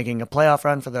team that's making a playoff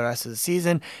run for the rest of the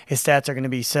season. His stats are going to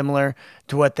be similar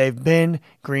to what they've been.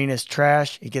 Green is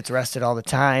trash. He gets arrested all the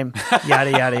time.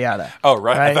 Yada, yada, yada. Oh,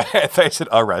 right. I thought you said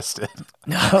arrested.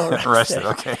 No, Arrested,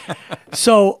 okay.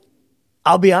 So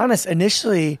I'll be honest.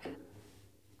 Initially,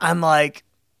 I'm like,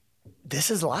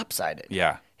 this is lopsided.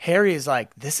 Yeah. Harry is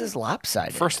like, this is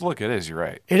lopsided. First look, it is. You're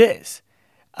right. It is.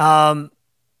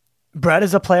 Brett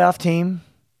is a playoff team.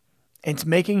 It's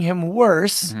making him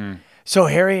worse. Mm-hmm. So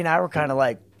Harry and I were kind of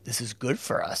like, this is good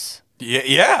for us.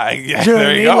 Yeah. You know There what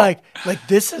I you mean? go. Like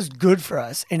this is good for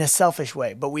us in a selfish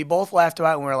way. But we both laughed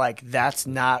about it and we were like, that's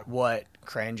not what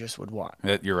Cranjus would want.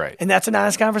 You're right. And that's an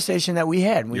honest conversation that we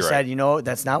had. We You're said, right. you know,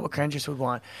 that's not what Cranjus would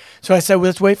want. So I said, well,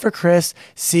 let's wait for Chris,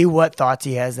 see what thoughts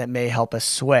he has that may help us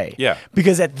sway. Yeah.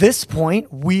 Because at this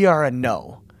point, we are a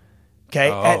no. Okay?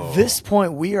 Oh. At this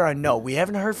point, we are a no. We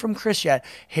haven't heard from Chris yet.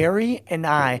 Harry and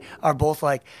I are both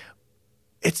like,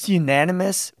 it's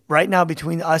unanimous right now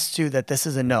between us two that this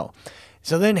is a no.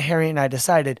 So then Harry and I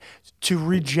decided to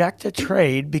reject a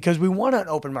trade because we want an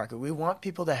open market. We want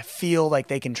people to feel like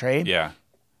they can trade. Yeah.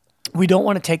 We don't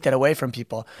want to take that away from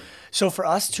people. So for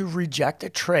us to reject a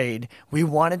trade, we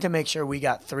wanted to make sure we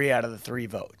got 3 out of the 3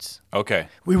 votes. Okay.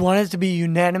 We wanted it to be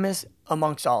unanimous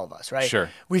amongst all of us, right?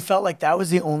 Sure. We felt like that was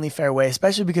the only fair way,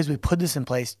 especially because we put this in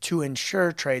place to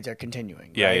ensure trades are continuing.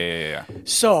 Yeah, right? yeah.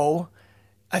 So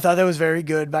I thought that was very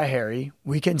good by Harry.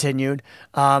 We continued,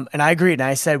 and I agreed. And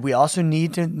I said we also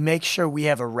need to make sure we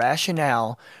have a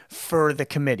rationale for the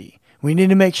committee. We need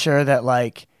to make sure that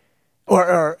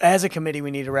or as a committee,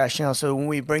 we need a rationale. So when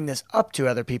we bring this up to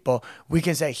other people, we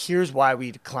can say, here's why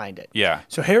we declined it. Yeah.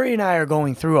 So Harry and I are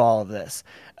going through all of this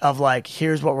of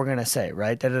here's what we're going to say,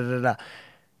 right? Da-da-da-da.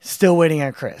 Still waiting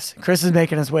on Chris. Chris is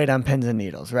making us wait on pins and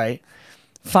needles, right?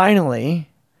 Finally,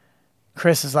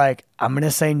 Chris is like, I'm going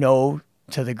to say no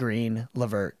to the Green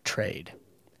Levert trade.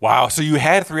 Wow. So you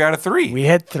had 3 out of 3. We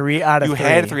had 3 out of 3. You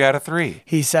had 3 out of 3.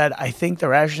 He said, I think the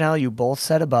rationale you both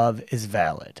said above is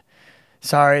valid.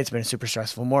 Sorry, it's been a super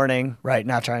stressful morning. Right,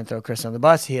 not trying to throw Chris on the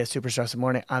bus. He had a super stressful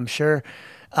morning, I'm sure.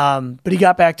 But he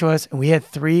got back to us, and we had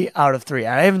 3 out of 3.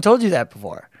 I haven't told you that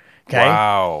before. Okay.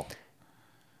 Wow.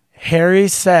 Harry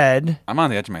said, I'm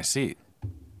on the edge of my seat.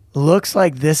 looks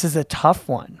like this is a tough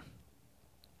one.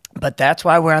 But that's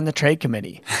why we're on the trade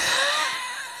committee.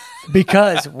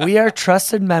 Because we are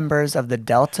trusted members of the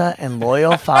Delta and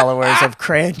loyal followers of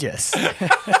Cranjus.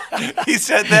 He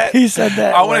said that. He said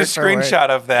that. I want a word for word. screenshot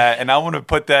of that, and I want to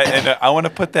put that in. I want to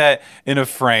put that in a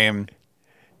frame.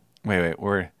 Wait.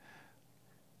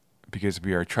 Because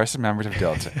we are trusted members of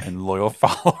Delta and loyal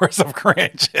followers of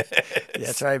Cranjus.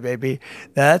 That's right, baby.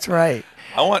 That's right.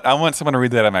 I want someone to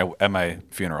read that at my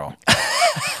funeral.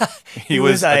 He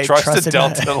was a a trusted trusted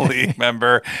Delta League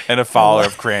member and a follower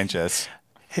of Cranjus.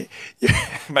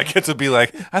 My kids would be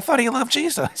like, I thought he loved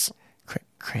Jesus.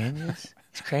 Cranjus?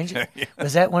 Cranjus?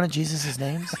 Was that one of Jesus'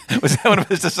 names? Was that one of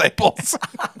his disciples?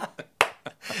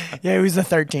 Yeah, he was the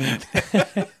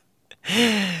 13th.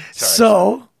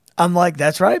 So I'm like,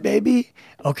 that's right, baby.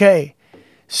 Okay.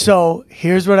 So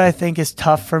here's what I think is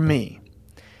tough for me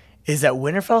is that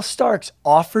Winterfell Starks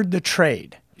offered the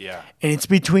trade. Yeah. And it's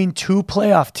between 2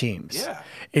 playoff teams. Yeah.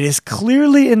 It is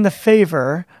clearly in the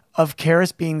favor of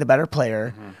Karras being the better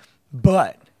player,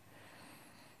 but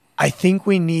I think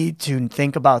we need to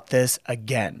think about this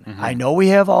again. I know we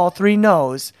have all 3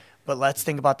 no's, but let's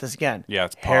think about this again. Yeah,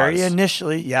 it's pause.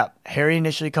 Harry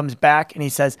initially comes back and he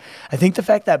says, I think the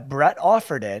fact that Brett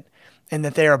offered it and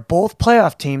that they are both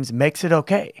playoff teams makes it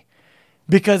okay.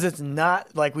 Because it's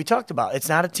not, like we talked about, it's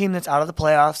not a team that's out of the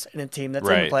playoffs and a team that's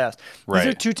in Right. the playoffs. These Right.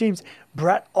 are two teams.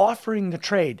 Brett offering the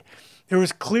trade. There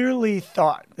was clearly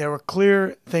thought. There were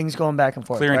clear things going back and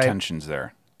forth. Clear right? intentions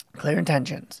there. Clear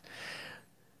intentions.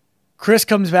 Chris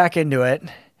comes back into it,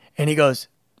 and he goes,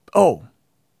 "Oh,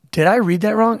 did I read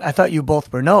that wrong? I thought you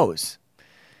both were no's."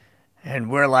 And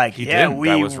we're like, He "Yeah, didn't.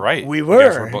 That was right. We You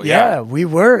guys were. were both- yeah, yeah. we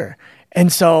were."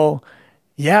 And so,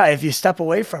 yeah, if you step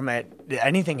away from it,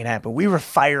 anything can happen. We were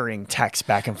firing texts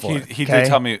back and forth. He okay? did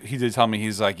tell me. He did tell me.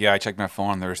 He's like, yeah, I checked my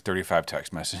phone. and There's 35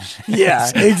 text messages. Yeah,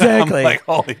 exactly. I'm like,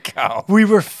 holy cow. We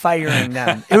were firing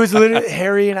them. It was literally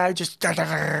Harry and I just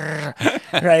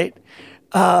right.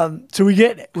 So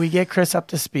we get Chris up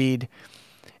to speed,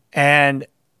 and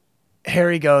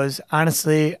Harry goes,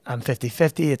 honestly, I'm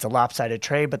 50-50. It's a lopsided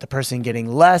trade, but the person getting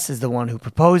less is the one who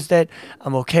proposed it.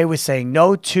 I'm okay with saying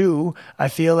no too. I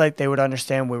feel like they would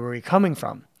understand where we're coming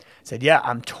from. I said, yeah,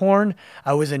 I'm torn.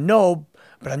 I was a no,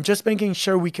 but I'm just making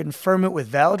sure we confirm it with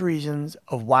valid reasons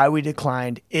of why we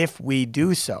declined if we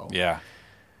do so. Yeah.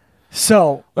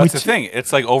 So That's the thing.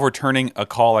 It's like overturning a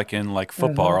call, like in like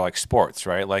football or like sports,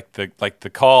 right? Like the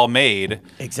call made has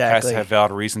Exactly. to have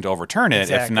valid reason to overturn it. If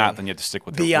Exactly. not, then you have to stick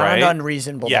with beyond it. Right?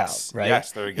 unreasonable Yes. doubt, right?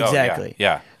 Yes. There you go. Exactly.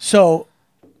 Yeah. So,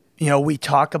 we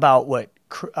talk about what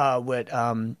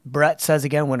Brett says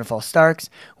again, Winterfell Starks.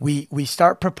 We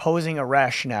start proposing a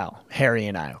rationale, Harry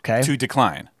and I, okay? To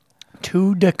decline.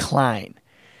 To decline.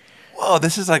 Whoa,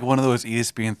 this is like one of those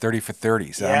ESPN 30 for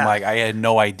 30s. Yeah. I'm like, I had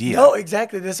no idea. No,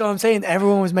 exactly. That's what I'm saying.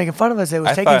 Everyone was making fun of us. It was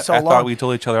I taking thought, so I long. thought we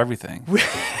told each other everything.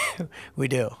 We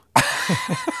do.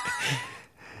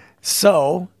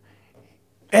 So,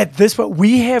 at this point,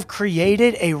 we have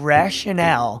created a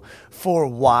rationale for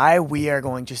why we are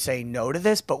going to say no to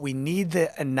this, but we need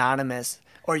the anonymous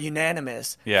or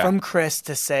unanimous Yeah. from Chris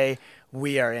to say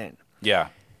we are in. Yeah.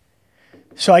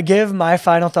 So I give my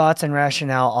final thoughts and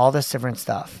rationale, all this different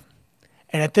stuff.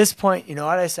 And at this point, you know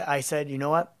what I said? I said, you know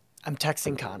what? I'm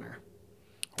texting Connor.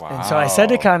 Wow. And so I said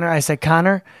to Connor,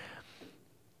 Connor,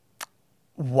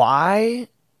 why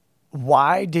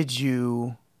did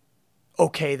you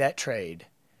okay that trade?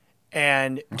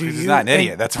 And do Because you he's not an and-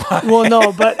 idiot. That's why. Well,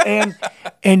 no, but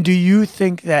and do you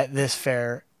think that this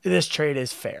trade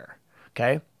is fair?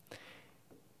 Okay.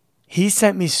 He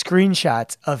sent me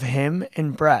screenshots of him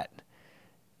and Brett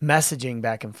messaging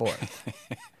back and forth.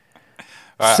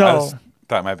 I So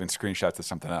thought it might have been screenshots of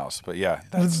something else, but yeah,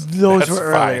 that's those that's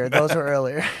were fine. earlier. Those were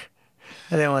earlier.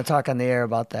 I didn't want to talk on the air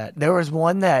about that. There was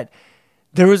one that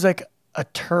there was like a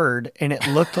turd and it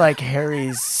looked like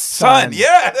Harry's son.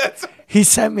 Yeah, that's He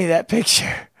sent me that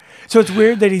picture. So it's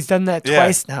weird that he's done that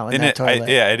twice now in And that toilet.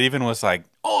 it even was like,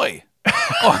 oi.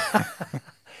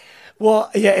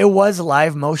 Well, yeah, it was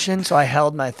live motion, so I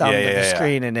held my thumb Yeah, to the yeah, yeah.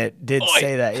 screen and it did Oi.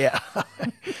 say that. Yeah.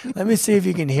 Let me see if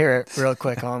you can hear it real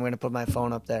quick. Oh, I'm going to put my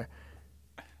phone up there.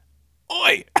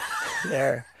 Oi.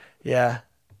 There. Yeah.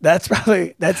 That's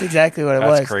exactly what it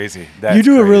was. That's crazy. You That's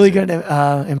do a really crazy.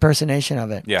 good impersonation of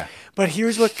it. Yeah. But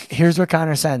here's what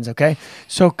Connor sends, okay?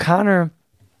 So Connor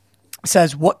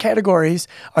says, what categories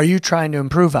are you trying to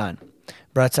improve on?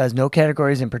 Brett says, no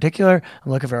categories in particular.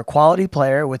 I'm looking for a quality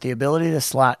player with the ability to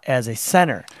slot as a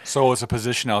center. So it's a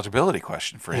position eligibility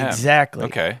question for him. Exactly.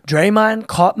 Okay. Draymond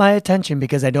caught my attention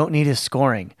because I don't need his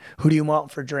scoring. Who do you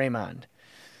want for Draymond?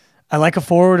 I like a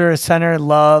forward or a center.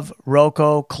 Love,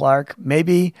 Rocco, Clark,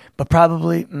 maybe, but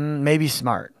probably maybe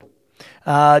Smart.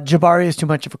 Jabari is too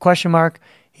much of a question mark.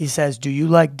 He says, do you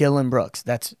like Dylan Brooks?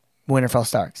 That's Winterfell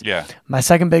Starks. Yeah. My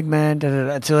second big man.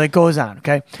 So it goes on,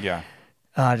 okay? Yeah.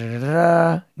 Do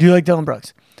you like Dylan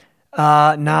Brooks?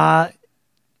 Nah.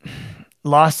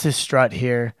 Lost his strut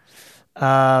here.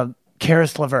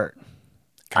 Karis LeVert.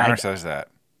 Connor says that.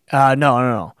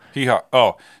 No. Hee-haw.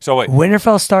 Oh, so wait.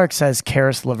 Winterfell Stark says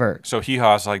Karis LeVert. So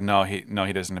Hee-haw's like, no, he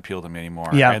doesn't appeal to me anymore.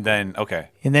 Yeah. And then, okay.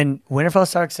 And then Winterfell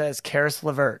Stark says Karis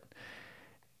LeVert.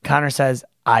 Connor says,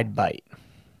 I'd bite.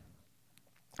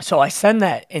 So I send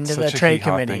that into the Such a trade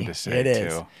hee-haw committee. thing to say, It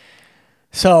is. too.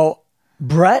 So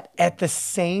Brett at the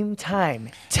same time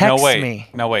texts me.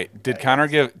 No, wait. Did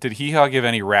Hee-haw give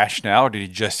any rationale or did he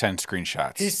just send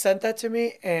screenshots? He sent that to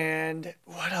me, and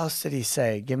what else did he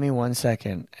say? Give me 1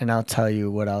 second, and I'll tell you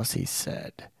what else he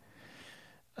said.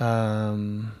 I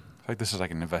feel like this is like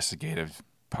an investigative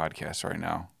podcast right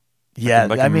now. Yeah,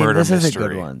 like a I mean, murder this is a mystery.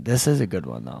 good one. This is a good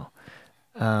one, though.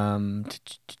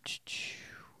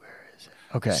 Where is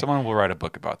it? Okay. Someone will write a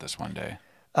book about this one day.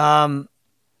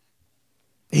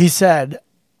 He said,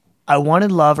 I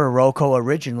wanted Love or Rocco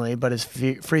originally, but his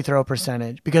free throw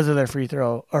percentage, because of their free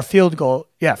throw or field goal,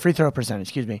 free throw percentage,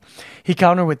 excuse me. He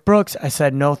countered with Brooks. I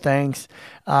said, no thanks.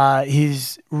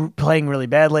 He's playing really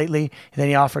bad lately. And then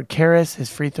he offered Karras. His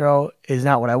free throw is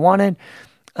not what I wanted,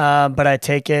 but I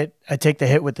take it. I take the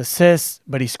hit with assists,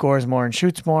 but he scores more and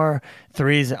shoots more.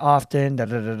 Threes often,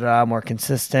 more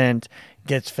consistent.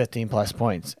 Gets 15-plus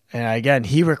points. And again,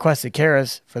 he requested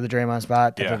Karras for the Draymond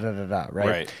spot,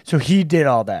 right? So he did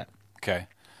all that. Okay.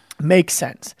 Makes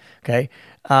sense, okay?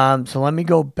 So let me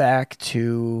go back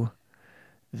to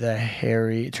the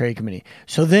Harry trade committee.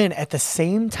 So then at the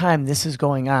same time this is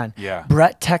going on,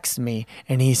 Brett texts me,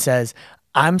 and he says,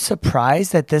 I'm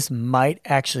surprised that this might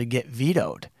actually get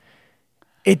vetoed.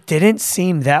 It didn't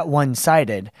seem that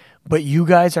one-sided, but you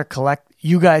guys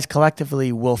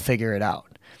collectively will figure it out.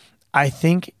 I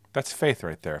think that's faith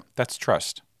right there. That's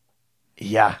trust.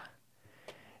 Yeah.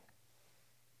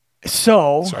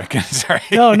 So sorry.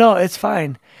 No, it's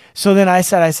fine. So then I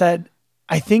said,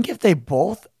 I think if they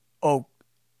both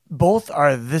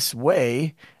are this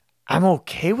way, I'm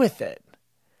okay with it.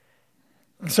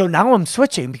 So now I'm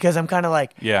switching because I'm kind of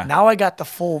like, now I got the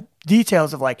full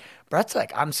details of like, Brett's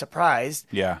like, I'm surprised.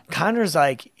 Yeah. Connor's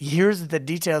like, here's the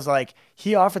details. Like,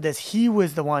 he offered this. He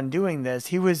was the one doing this.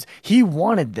 He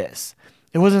wanted this.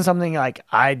 It wasn't something like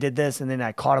I did this and then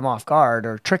I caught him off guard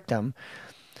or tricked him.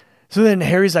 So then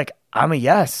Harry's like, I'm a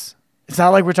yes. It's not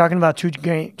like we're talking about two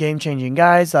game-changing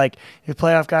guys, like the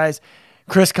playoff guys.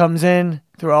 Chris comes in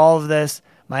through all of this.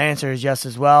 My answer is yes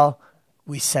as well.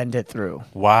 We send it through.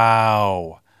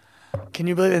 Wow. Can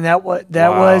you believe it? And that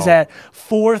was at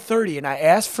 4:30, and I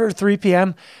asked for 3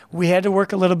 p.m. We had to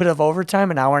work a little bit of overtime,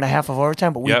 an hour and a half of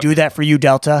overtime, but we do that for you,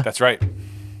 Delta. That's right.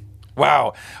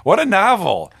 Wow. What a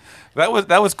novel. That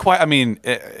was quite. I mean,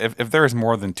 if there was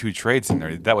more than 2 trades in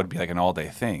there, that would be like an all-day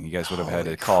thing. You guys would have had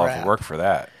to call off work for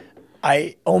that.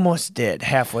 I almost did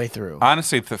halfway through.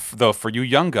 Honestly, though, for you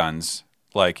young guns,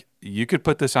 like you could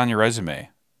put this on your resume.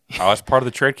 I was part of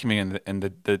the trade committee in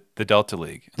the Delta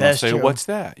League. And That's they'll say, true. what's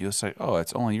that? You'll say, oh,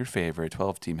 it's only your favorite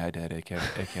 12-team head-to-head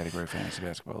A-category fantasy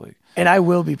basketball league. And I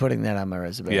will be putting that on my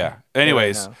resume. Yeah.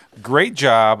 Anyways, great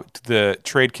job to the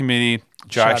trade committee.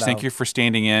 Josh, thank you for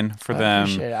standing in for them.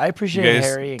 I appreciate you guys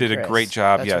Harry and did Chris. a great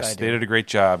job. That's yes, they did a great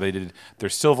job. They did their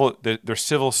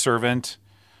civil servant.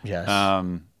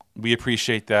 Yes. We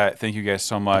appreciate that. Thank you guys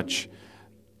so much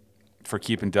for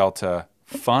keeping Delta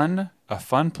a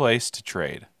fun place to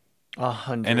trade.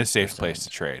 100%. And a safe place to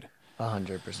trade.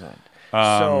 100%.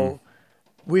 So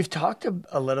we've talked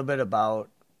a little bit about.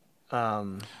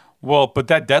 Well, but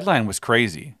that deadline was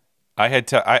crazy. I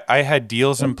had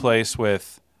deals in place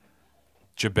with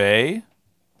Jabay.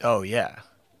 Oh yeah.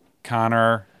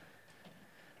 Connor.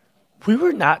 We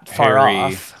were not far Harry,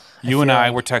 off. You and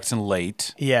I were texting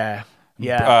late. Yeah.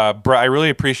 Yeah. I really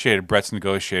appreciated Brett's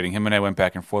negotiating. Him and I went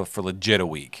back and forth for legit a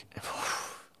week.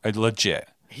 Legit.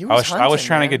 I was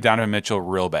trying to get Donovan Mitchell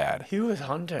real bad. He was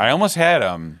hunting. I almost had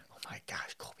him. Oh my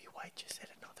gosh, Kobe White just hit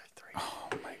another 3. Oh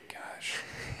my gosh.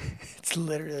 It's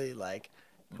literally like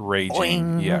raging.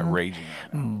 Boing. Yeah, raging.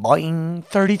 Boing.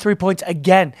 33 points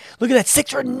again. Look at that.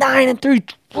 6 for 9 and 3,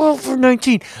 12 for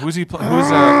 19. Who's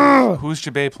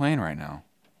Jabay playing right now?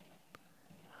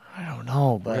 I don't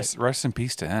know, but rest in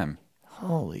peace to him.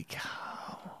 Holy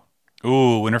cow.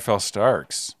 Ooh, Winterfell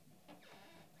Starks.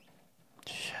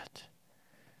 Shit.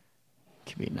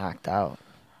 Could be knocked out.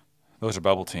 Those are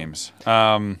bubble teams.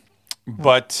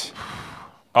 But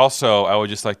also, I would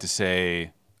just like to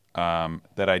say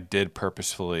that I did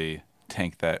purposefully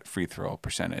tank that free throw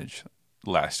percentage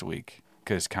last week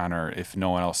because Connor, if no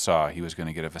one else saw, he was going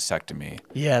to get a vasectomy.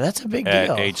 Yeah, that's a big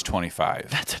deal. At age 25.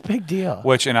 That's a big deal.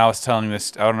 And I was telling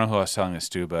this, I don't know who I was telling this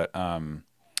to, but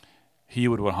he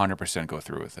would 100% go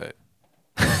through with it.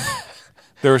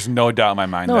 There was no doubt in my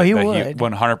mind that he would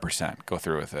 100% go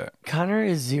through with it. Connor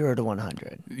is 0 to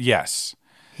 100. Yes.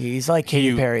 He's like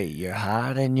Katy Perry. You're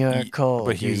hot and you're cold.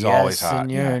 But he's you're always yes hot.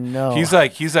 And you're no. He's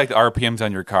like the RPMs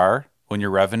on your car when you're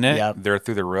revving it. Yep. They're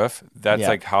through the roof. That's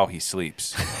like how he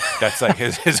sleeps. That's like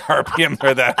his RPMs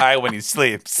are that high when he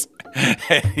sleeps.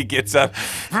 And he gets up.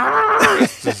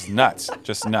 Just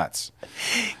nuts.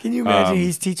 Can you imagine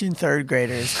he's teaching 3rd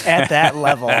graders at that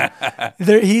level?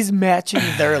 He's matching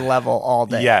their level all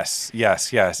day. Yes.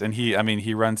 And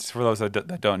he runs, for those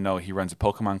that don't know, he runs a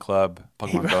Pokemon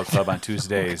Go Club on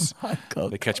Tuesdays.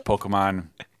 They catch Pokemon.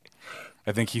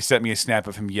 I think he sent me a snap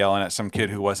of him yelling at some kid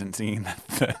who wasn't singing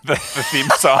the theme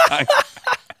song.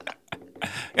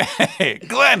 Hey,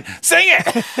 Glenn, sing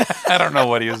it! I don't know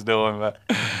what he was doing, but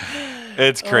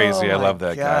it's crazy. I love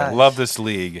that guy. Love this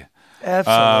league.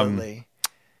 Absolutely.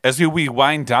 As we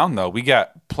wind down, though, we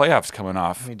got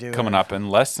playoffs We do. coming up in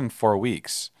less than 4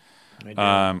 weeks. We do.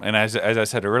 And as I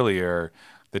said earlier,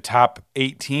 the top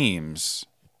 8 teams,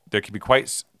 there could be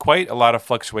quite a lot of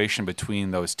fluctuation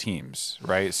between those teams,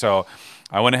 right? So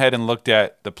I went ahead and looked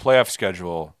at the playoff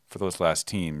schedule for those last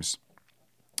teams,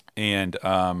 and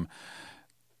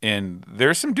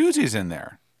there's some doozies in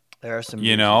there. There are some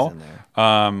You doozies know, in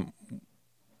there.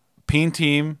 Peen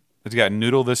team has got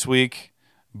Noodle this week,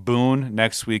 Boone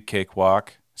next week,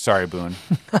 Cakewalk. Sorry, Boone.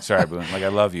 Sorry, Boone. Like, I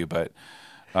love you, but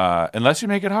unless you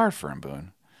make it hard for him,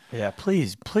 Boone. Yeah,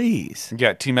 please. You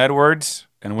got Team Edwards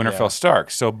and Winterfell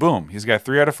Stark. So boom, he's got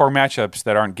 3 out of 4 matchups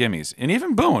that aren't gimmies. And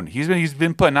even Boone, he's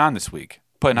been putting on this week.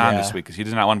 Because he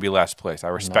does not want to be last place. I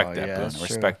respect that, Boone. I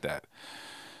respect that.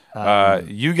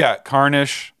 You got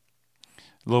Carnish,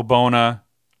 Lil Bona,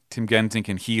 Team Genzink,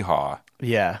 and Hee Haw.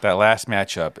 Yeah. That last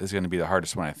matchup is going to be the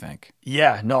hardest one, I think.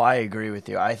 Yeah, no, I agree with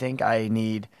you. I think I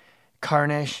need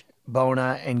Carnish,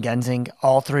 Bona, and Genzink,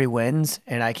 all 3 wins,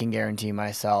 and I can guarantee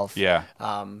myself Yeah.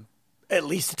 at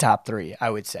least the top 3, I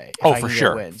would say. if Oh, I for can get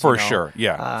sure. wins, For you know? sure.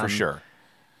 Yeah, for sure.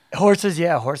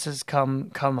 Horses come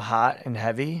hot and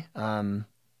heavy,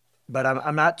 but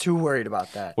I'm not too worried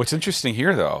about that. What's interesting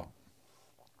here, though,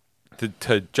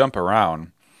 to jump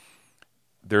around,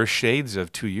 there are shades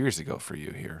of 2 years ago for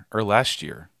you here, or last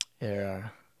year. Yeah,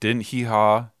 Didn't Hee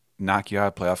Haw knock you out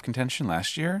of playoff contention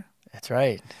last year? that's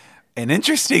right. And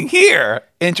interesting here.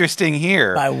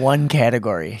 By one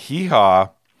category. Hee Haw,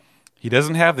 he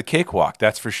doesn't have the cakewalk,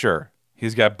 that's for sure.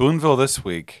 He's got Booneville this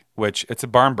week, which it's a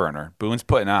barn burner. Boone's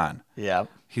putting on. Yep.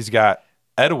 He's got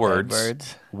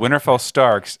Edwards, Winterfell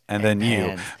Starks, and then you.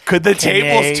 man, Could the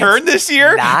tables turn this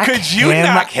year? Could you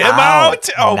knock him out?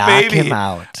 Oh, Knock baby. him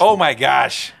out. Oh, my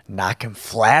gosh. Knock him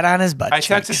flat on his butt I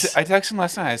cheeks. texted him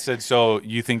last night. I said, so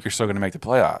you think you're still going to make the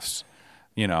playoffs?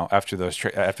 You know, after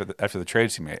the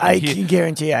trades he made. I can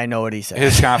guarantee I know what he said.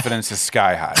 His confidence is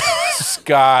sky high.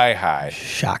 Sky high.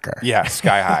 Shocker. Yeah,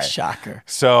 sky high. Shocker.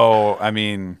 So, I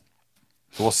mean,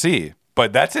 we'll see.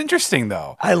 But that's interesting,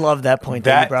 though. I love that point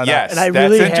that you brought yes, up. And I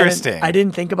that's really interesting. I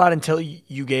didn't think about it until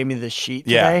you gave me the sheet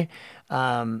Yeah.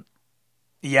 today.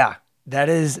 Yeah, that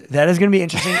is going to be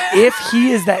interesting. If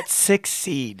he is that 6th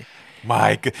seed,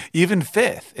 Mike, even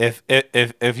 5th.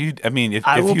 If you, I mean, if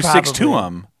I will you 6-2 probably-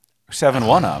 him,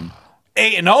 7-1 him,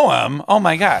 8-0 him, oh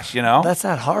my gosh, you know? that's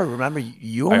not hard. Remember,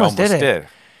 you I almost did it.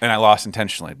 And I lost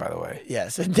intentionally, by the way.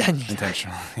 Yes, and then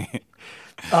Intentionally.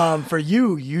 for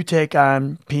you take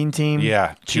on Peen Team,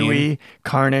 Yeah, Chewy,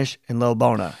 Carnish, and Lil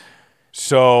Bona.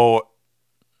 So,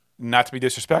 not to be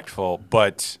disrespectful,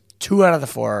 but 2 out of the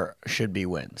 4 should be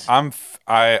wins.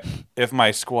 if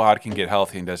my squad can get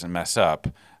healthy and doesn't mess up,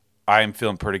 I'm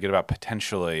feeling pretty good about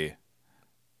potentially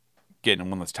getting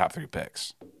one of those top 3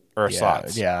 picks or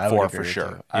slots. Yeah, I 4 would agree for with sure.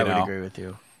 you. I would agree with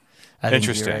you. I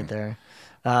Interesting. think you're right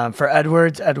there. For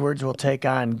Edwards will take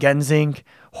on Genzink,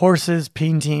 Horses,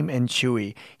 Peen Team, and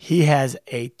Chewy. He has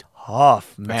a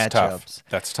tough That's matchups. tough.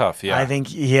 That's tough. Yeah. I think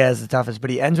he has the toughest, but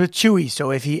he ends with Chewy.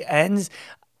 So if he ends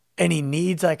and he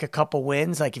needs like a couple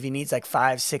wins, like if he needs like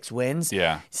 5-6 wins,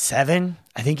 7,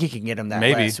 I think he can get him that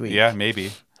maybe. last week. Yeah,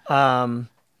 maybe.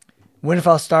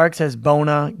 Winterfell Starks has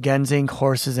Bona, Genzink,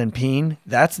 Horses, and Peen.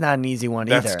 That's not an easy one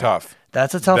either. That's tough.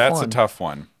 That's a tough one. That's a tough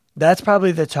one. That's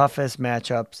probably the toughest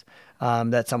matchups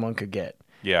that someone could get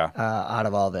Yeah. out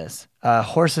of all this.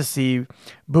 Horses see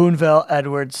Booneville,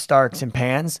 Edwards, Starks, and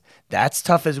Pans. That's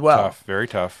tough as well. Tough. Very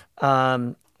tough.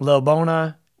 Lil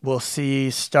Bona will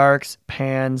see Starks,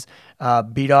 Pans,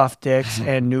 Beat Off Dicks,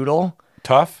 and Noodle.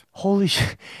 Tough. Holy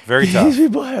shit. Very These tough.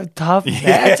 people have tough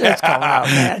matchups coming out,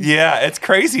 man. Yeah, it's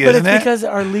crazy, But isn't it's it? because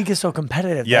our league is so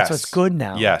competitive. Yes. That's what's good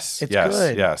now. Yes. It's yes.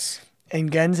 good. Yes.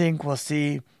 And Genzink will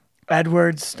see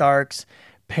Edwards, Starks,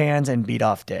 Pans, and Beat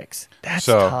Off Dicks. That's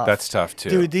So tough. that's tough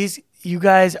too. Dude, you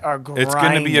guys are grinding. It's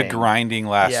going to be a grinding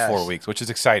last Yes. 4 weeks, which is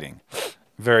exciting.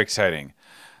 Very exciting.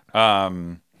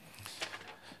 But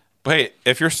hey,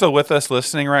 if you're still with us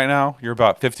listening right now, you're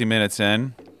about 50 minutes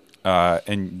in,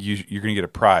 and you're going to get a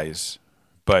prize.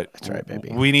 But That's right, baby.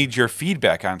 we need your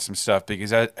feedback on some stuff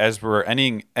because as we're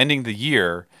ending the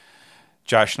year,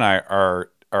 Josh and I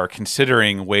are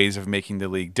considering ways of making the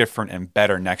league different and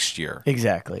better next year.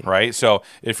 Exactly. Right? So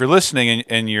if you're listening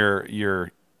and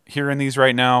you're hearing these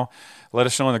right now, let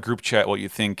us know in the group chat what you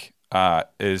think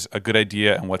is a good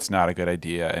idea and what's not a good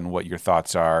idea and what your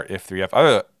thoughts are if you have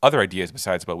other ideas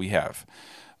besides what we have.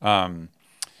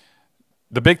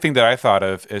 The big thing that I thought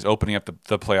of is opening up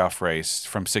the playoff race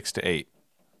from 6 to 8.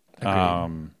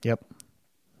 Yep.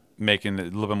 Making it a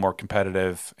little bit more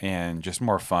competitive and just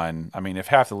more fun. I mean, if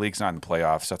half the league's not in the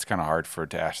playoffs, that's kind of hard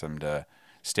to ask them to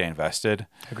stay invested.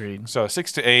 Agreed. So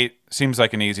 6 to 8 seems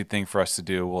like an easy thing for us to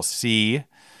do. We'll see.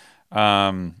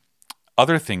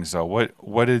 Other things though,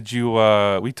 what did you?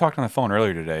 We talked on the phone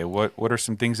earlier today. What are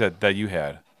some things that you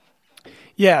had?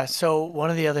 Yeah. So one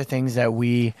of the other things that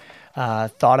we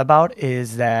thought about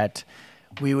is that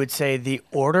we would say the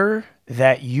order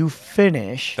that you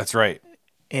finish That's right.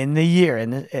 in the year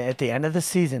and at the end of the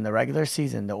season, the regular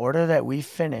season, the order that we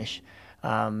finish,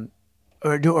 or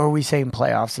are we saying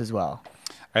playoffs as well?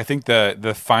 I think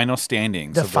the final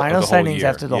standings. The of final of the whole standings year.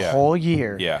 after the Yeah. whole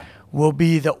year Yeah. will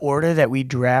be the order that we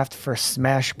draft for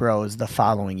Smash Bros. The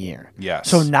following year. Yes.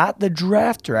 So not the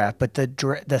draft, but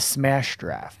the Smash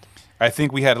draft. I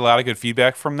think we had a lot of good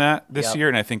feedback from that this Yep. year,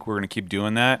 and I think we're going to keep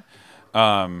doing that.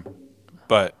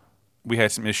 But we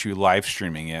had some issue live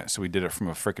streaming it, so we did it from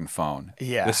a freaking phone.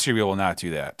 Yeah. This year we will not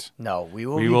do that. No, we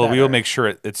will. We be will better. make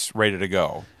sure it's ready to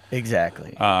go.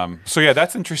 Exactly. So yeah,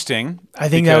 that's interesting. I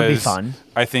think that would be because fun.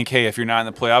 I think, hey, if you're not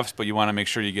in the playoffs, but you want to make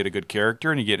sure you get a good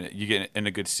character and you get in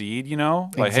a good seed,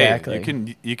 like Exactly.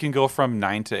 hey, you can go from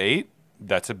 9 to 8.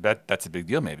 That's a big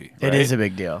deal, maybe. It right? is a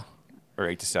big deal. Or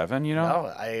 8 to 7.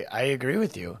 No, I agree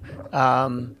with you.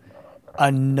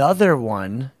 Another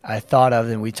one I thought of,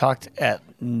 and we talked at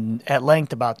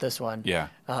length about this one. Yeah,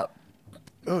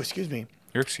 Oh, excuse me.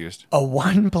 you're excused. A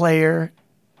one-player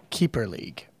keeper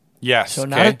league. Yes. So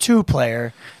not a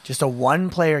two-player, just a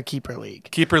one-player keeper league.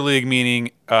 Keeper league,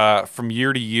 meaning from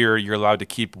year to year, you're allowed to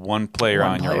keep one player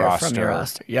One on your player roster. from your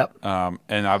roster. Yep.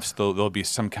 And obviously, there'll be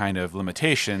some kind of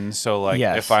limitations. So, like,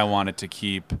 Yes. if I wanted to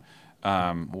keep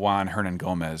Juan Hernan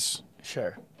Gomez,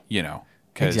 Sure.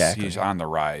 because Exactly. he's on the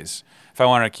rise. If I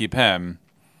wanted to keep him,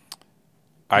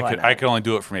 I Why could not? only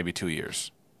do it for maybe 2 years.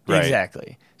 Right?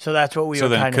 Exactly. So that's what we So were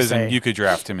then, kind of because saying. then you could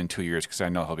draft him in 2 years, because I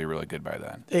know he'll be really good by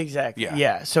then. Exactly. Yeah.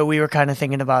 Yeah. So we were kind of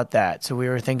thinking about that. So we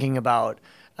were thinking about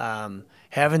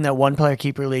having that one-player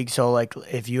keeper league. So like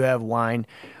if you have Juan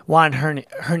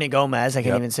Hernan Gomez, I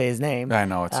can't Yep. even say his name. I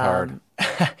know it's hard.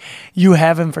 You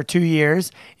have him for 2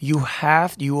 years. You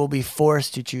will be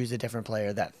forced to choose a different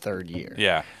player that third year.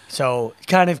 Yeah. So it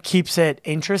kind of keeps it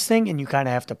interesting, and you kind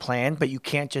of have to plan, but you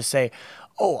can't just say,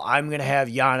 "Oh, I'm going to have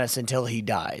Giannis until he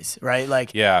dies," right?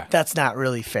 Like, Yeah. that's not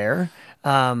really fair.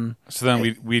 So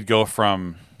then we'd go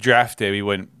from draft day. We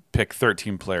wouldn't pick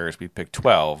 13 players. We'd pick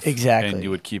 12. Exactly. And you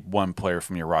would keep one player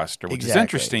from your roster, which is Exactly.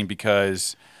 interesting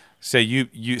because say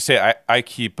you say I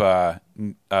keep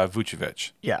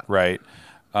Vucevic. Yeah. Right.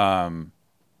 And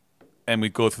we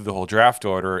go through the whole draft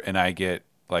order, and I get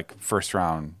like first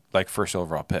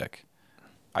overall pick.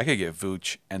 I could get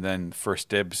Vooch and then first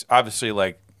dibs. Obviously,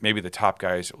 like maybe the top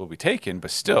guys will be taken,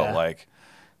 but still, Yeah. like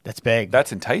That's big.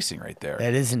 that's enticing right there.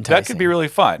 That is That enticing. could be really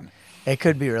fun. It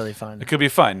could be really fun. It could be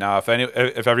fun. Now,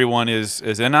 if everyone is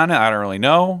in on it, I don't really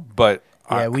know, but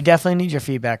Yeah, we definitely need your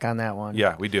feedback on that one.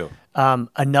 yeah, we do.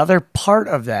 Another part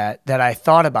of that I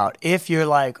thought about, if you're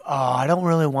like, oh, I don't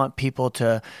really want people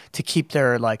to keep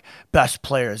their like best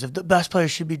players. If the best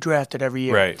players should be drafted every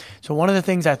year. Right. So one of the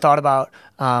things I thought about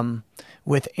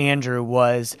with Andrew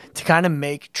was to kind of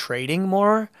make trading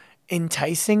more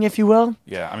enticing, if you will.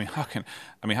 Yeah,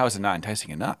 how is it not enticing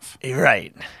enough?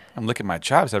 Right. I'm looking at my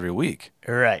jobs every week.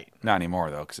 Right. Not anymore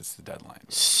though, because it's the deadline.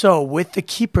 So with the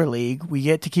keeper league, we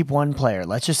get to keep one player.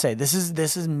 Let's just say this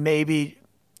is maybe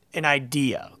an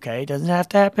idea, okay? It doesn't have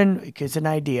to happen. It's an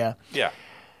idea. Yeah.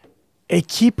 A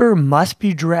keeper must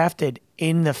be drafted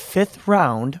in the 5th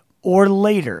round or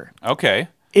later Okay.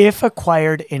 if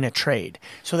acquired in a trade.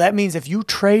 So that means if you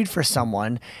trade for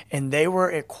someone and they were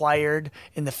acquired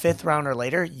in the 5th round or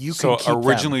later, you So can keep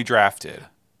originally drafted.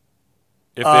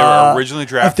 If they them. were originally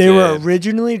drafted. If they were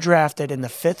originally drafted in the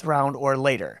 5th round or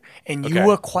later, and you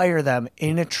Okay. acquire them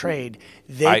in a trade,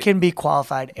 they can be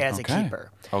qualified as a Okay.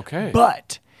 keeper. Okay.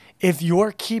 But if you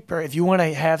want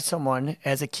to have someone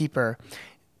as a keeper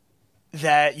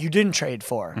that you didn't trade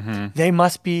for, Mm-hmm. they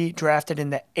must be drafted in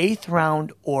the 8th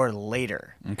round or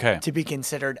later Okay. to be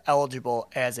considered eligible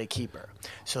as a keeper.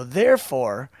 So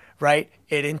therefore, right,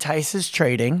 it entices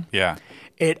trading. Yeah.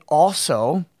 It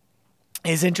also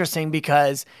is interesting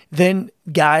because then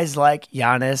guys like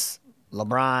Giannis,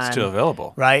 LeBron, Still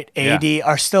available. right? Yeah. AD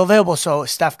are still available. So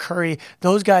Steph Curry,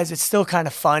 those guys, it's still kind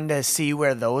of fun to see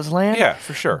where those land. Yeah,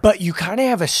 for sure. But you kind of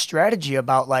have a strategy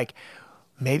about like,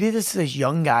 maybe this is a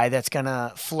young guy that's going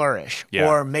to flourish. Yeah.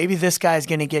 Or maybe this guy's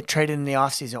going to get traded in the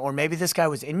offseason. Or maybe this guy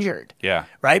was injured. Yeah.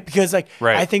 Right? Because like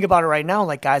Right. I think about it right now,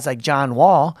 like guys like John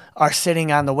Wall are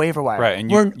sitting on the waiver wire. Right,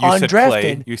 and We're you said undrafted.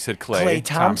 Clay. You said Clay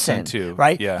Thompson, too.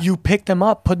 Right? Yeah. You pick them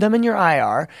up, put them in your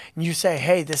IR, and you say,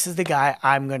 hey, this is the guy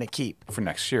I'm going to keep. For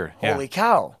next year. Yeah. Holy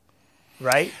cow.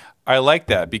 Right? I like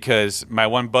that because my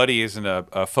one buddy is in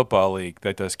a football league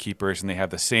that does keepers, and they have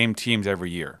the same teams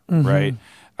every year, right?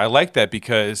 I like that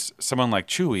because someone like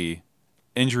Chewy,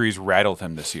 injuries rattled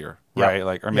him this year, Yep. right?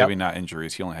 Like, or maybe not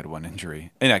injuries. He only had one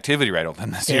injury. Inactivity rattled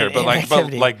him this year, but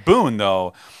Inactivity. like Boone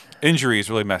though, injuries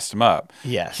really messed him up.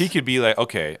 Yes. He could be like,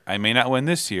 okay, I may not win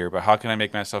this year, but how can I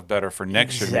make myself better for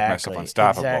next year to make myself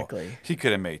unstoppable? Exactly. He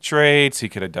could have made trades. He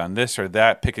could have done this or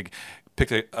that. Pick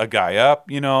a guy up.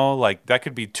 Like that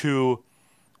could be two.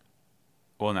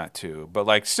 Well, not two, but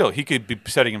like still, he could be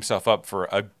setting himself up for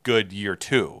a good year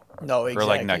too. No, exactly. Or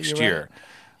like next You're year. right.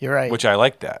 You're right. Which I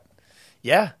like that.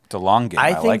 Yeah. It's a long game. I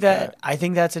I think like that. I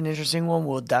think that's an interesting one.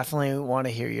 We'll definitely want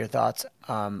to hear your thoughts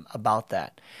about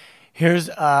that. Here's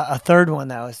a third one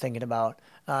that I was thinking about.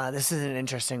 This is an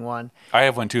interesting one. I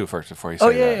have one too. First, before you say Oh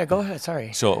yeah, that. yeah. Go ahead.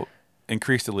 Sorry. So,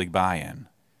 increase the league buy-in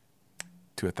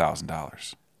to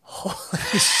 $1,000.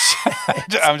 Holy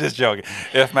shit! I'm just joking.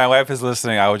 If my wife is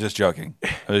listening, I was just joking.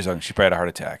 She probably had a heart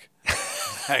attack.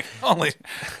 Like, only,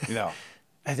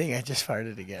 I think I just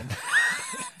farted again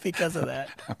because of that.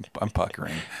 I'm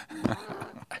puckering.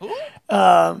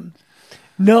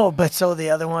 No, but so the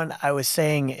other one I was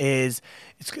saying is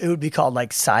it would be called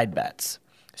like side bets.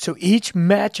 So each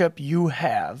matchup you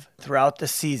have throughout the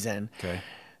season, Okay.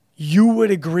 you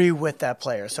would agree with that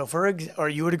player. So or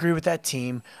you would agree with that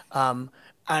team on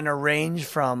a range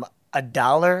from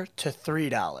 $1 to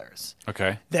 $3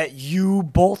 Okay. that you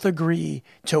both agree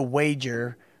to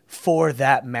wager for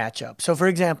that matchup. So for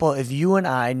example, if you and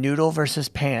I, Noodle versus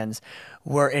Pans,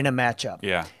 were in a matchup,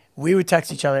 Yeah. we would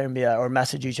text each other and be like, or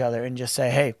message each other and just say,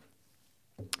 hey,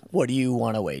 what do you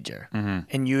want to wager? Mm-hmm.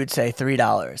 And you would say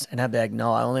 $3. And I'd be like,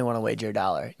 no, I only want to wager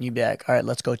 $1. And you'd be like, all right,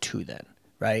 let's go 2 then.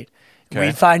 Right? Okay.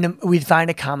 We'd find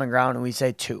a common ground and we'd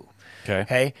say 2. Okay.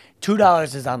 Okay.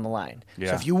 $2 is on the line. Yeah.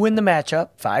 So if you win the matchup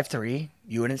 5-3,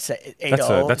 you wouldn't say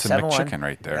 8-0. That's a 7-1, McChicken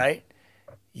right there. Right?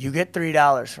 You get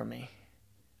 $3 from me.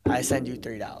 I send you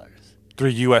 $3.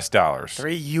 $3 US.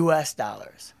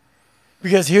 $3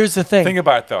 Because here's the thing. Think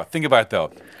about it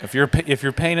though. If you're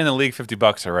paying in the league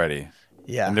 $50 already,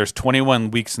 Yeah. and there's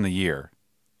 21 weeks in the year,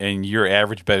 and your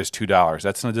average bet is $2,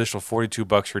 that's an additional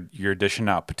 $42 you're dishing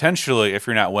out potentially if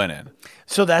you're not winning.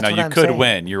 So that's Now what you I'm could saying.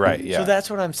 win. You're right. Yeah. So that's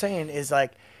what I'm saying is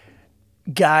like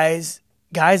guys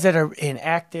that are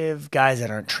inactive, guys that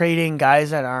aren't trading,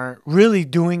 guys that aren't really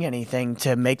doing anything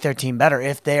to make their team better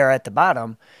if they are at the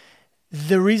bottom.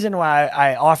 The reason why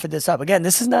I offered this up, again,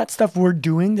 this is not stuff we're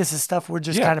doing. This is stuff we're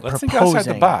just kind of let's proposing, think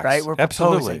outside the box. right? We're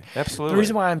Absolutely. proposing. The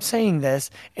reason why I'm saying this,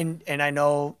 and I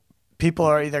know people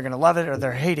are either going to love it or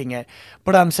they're hating it,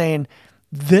 but I'm saying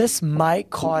this might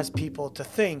cause people to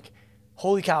think,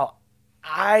 holy cow,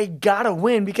 I got to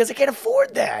win because I can't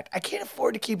afford that. I can't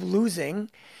afford to keep losing.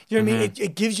 You know what I mean?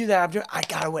 It gives you that opportunity. I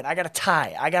got to win. I got to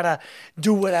tie. I got to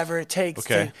do whatever it takes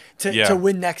to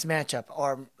win next matchup,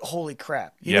 or holy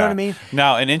crap. You know what I mean?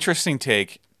 Now, an interesting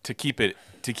take to keep it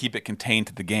contained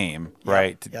to the game,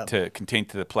 right? To contain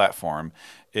to the platform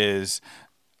is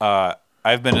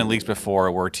I've been in leagues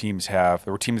before where teams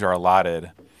are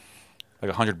allotted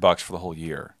like $100 for the whole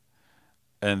year.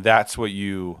 And that's how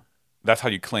you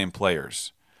claim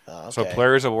players. So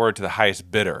players awarded to the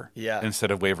highest bidder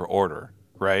instead of waiver order,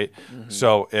 right? Mm-hmm.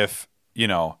 So if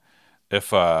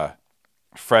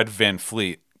Fred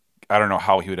VanVleet, I don't know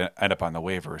how he would end up on the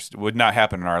waivers. It would not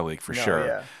happen in our league for sure.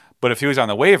 Yeah. But if he was on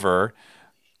the waiver,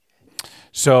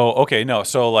 so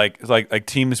like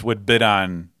teams would bid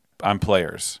on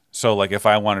players. So like if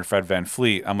I wanted Fred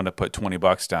VanVleet, I'm going to put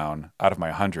 $20 down out of my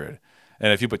 100.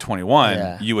 And if you put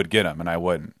 21, you would get him, and I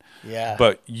wouldn't. Yeah.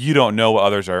 But you don't know what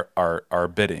others are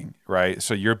bidding, right?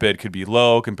 So your bid could be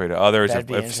low compared to others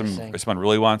if someone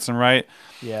really wants them, right?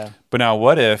 Yeah. But now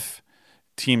what if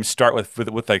teams start with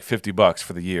like $50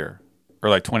 for the year, or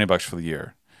like $20 for the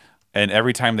year, and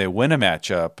every time they win a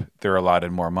matchup, they're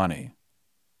allotted more money?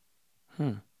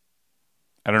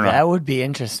 I don't know. That would be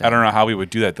interesting. I don't know how we would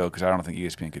do that though, because I don't think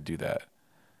ESPN could do that.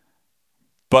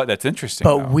 But that's interesting.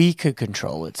 But though. we could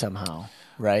control it somehow,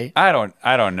 right? I don't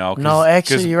know. No,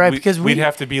 actually, you're right, because we'd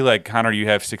have to be like, Connor, you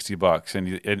have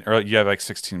 $60 or you have like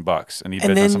 $16, and you bid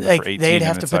on then something like for 18. they'd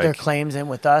have to put their like, claims in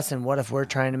with us, and what if we're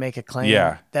trying to make a claim?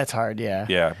 Yeah. That's hard. Yeah.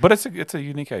 Yeah, but it's a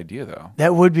unique idea though.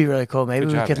 That would be really cool. Maybe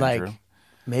Good job,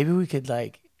 we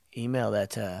could email that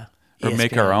to or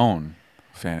make ESPN. our own.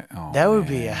 That would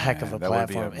be a heck of a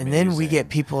platform. And then we get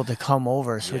people to come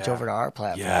switch over to our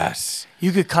platform. Yes.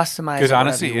 You could customize it. Because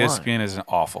honestly, whatever you want. ESPN is an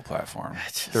awful platform.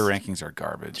 Their rankings are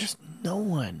garbage. Just no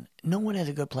one has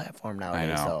a good platform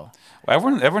nowadays. I know. Though.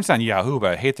 Well, everyone's on Yahoo,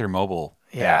 but I hate their mobile.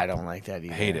 Yeah, app. I don't like that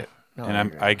either. I hate it. No,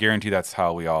 And I guarantee that's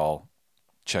how we all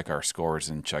check our scores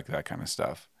and check that kind of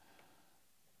stuff.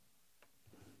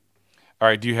 All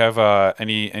right. Do you have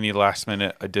any last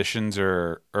minute additions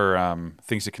or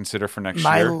things to consider for next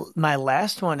year? My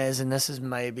last one is, and this is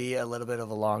maybe a little bit of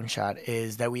a long shot,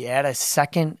 is that we add a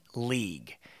second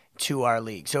league to our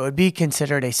league. So it would be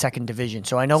considered a second division.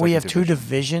 So I know we have two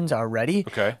divisions already.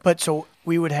 Okay. But so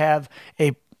we would have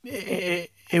a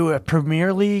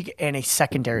Premier League and a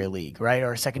secondary league, right?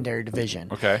 Or a secondary division.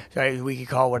 Okay. Right? We could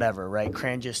call whatever, right?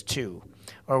 Cranjus 2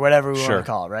 or whatever we want to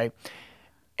call it, right?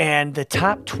 And the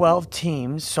top 12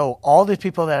 teams, so all the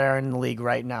people that are in the league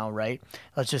right now, right?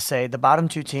 Let's just say the bottom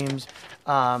two teams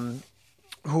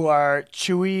who are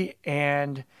Chewy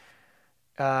and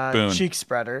Cheek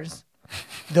Spreaders,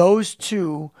 those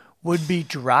two would be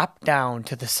dropped down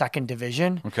to the second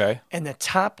division. Okay. And the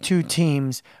top two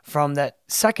teams from that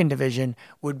second division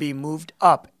would be moved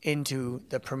up into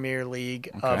the Premier League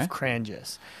of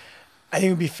Cranjus. I think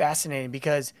it would be fascinating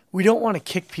because we don't want to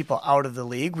kick people out of the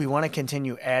league. We want to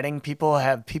continue adding people,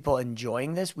 have people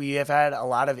enjoying this. We have had a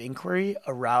lot of inquiry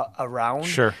around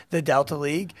the Delta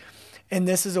League. And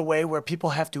this is a way where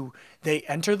people they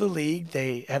enter the league,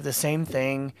 they have the same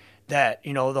thing that,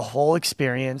 the whole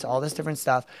experience, all this different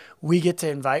stuff. We get to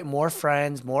invite more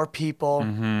friends, more people.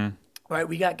 Mm-hmm. Right?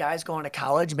 We got guys going to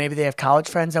college. Maybe they have college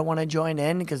friends that want to join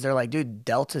in because they're like, dude,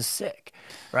 Delta's sick.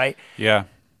 Right? Yeah.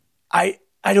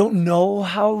 I don't know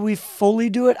how we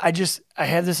fully do it. I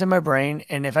have this in my brain,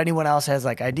 and if anyone else has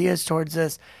like ideas towards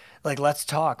this, like let's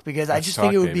talk because I just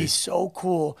think it would be so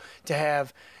cool to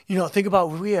have, think about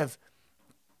we have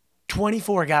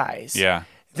 24 guys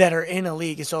that are in a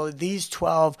league. So these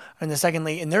 12 are in the second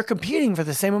league, and they're competing for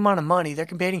the same amount of money. They're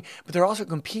competing, but they're also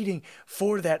competing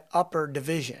for that upper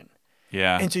division.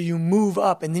 Yeah. And so you move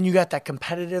up, and then you got that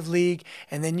competitive league,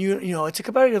 and then it's a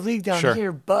competitive league down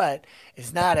here, but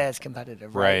it's not as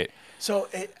competitive, right? So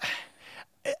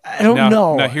I don't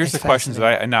know. Now here's the questions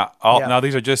that now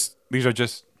these are just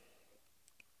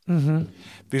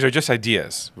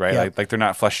ideas, right? Yep. Like they're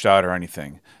not fleshed out or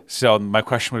anything. So my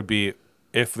question would be,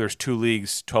 if there's two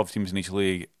leagues, 12 teams in each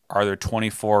league, are there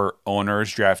 24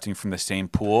 owners drafting from the same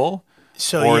pool?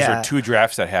 Or is there two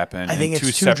drafts that happen? I think it's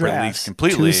two separate drafts, leagues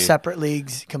completely. Two separate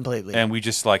leagues completely. And we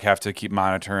just have to keep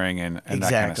monitoring and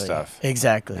that kind of stuff.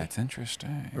 Exactly. That's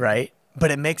interesting. Right? But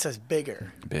it makes us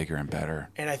bigger. Bigger and better.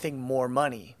 And I think more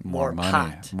money. More money.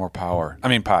 Pot. More power. I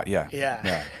mean, pot, yeah.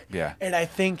 Yeah. And I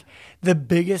think the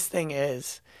biggest thing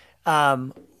is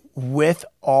with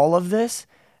all of this,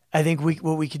 I think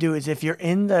what we could do is if you're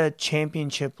in the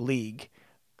championship league,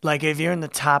 like if you're in the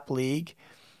top league,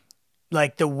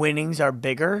 like the winnings are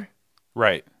bigger.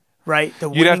 Right.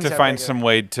 You'd have to find some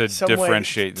way to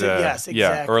differentiate yes, exactly.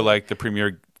 Yeah, or like the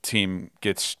premier team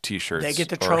gets T-shirts. They get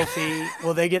the trophy.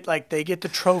 Well, they get the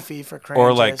trophy for Cranjus,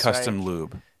 or like custom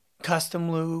lube. Custom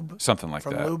lube. Something like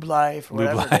from that. Lube Life. Or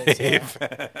whatever it is.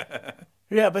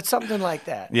 Yeah, but something like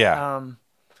that. Yeah.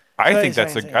 I think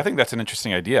that's an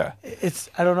interesting idea.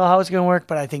 I don't know how it's going to work,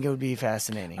 but I think it would be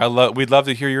fascinating. We'd love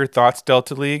to hear your thoughts,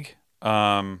 Delta League.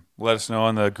 Let us know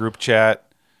in the group chat.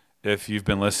 If you've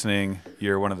been listening,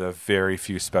 you're one of the very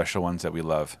few special ones that we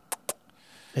love.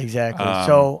 Exactly.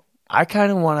 So I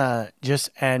kind of want to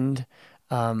just end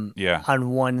on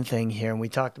one thing here, and we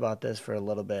talked about this for a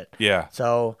little bit. Yeah.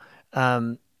 So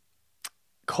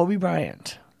Kobe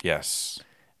Bryant. Yes.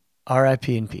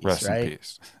 R.I.P. in peace, Rest right? in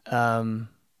peace.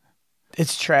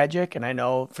 It's tragic, and I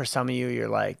know for some of you, you're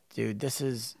like, dude, this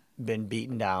has been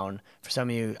beaten down. For some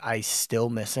of you, I still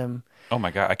miss him. Oh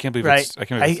my God, I can't believe right?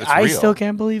 it's real. I still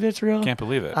can't believe it's real. Can't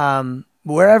believe it.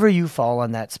 Wherever you fall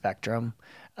on that spectrum,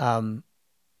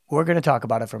 we're going to talk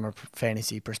about it from a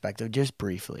fantasy perspective, just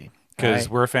briefly. Because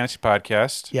we're a fantasy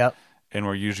podcast. Yep. And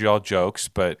we're usually all jokes,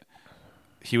 but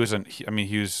he was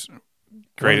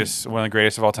greatest, one of the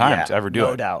greatest of all time to ever do it.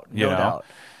 No doubt. No doubt.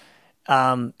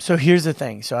 So here's the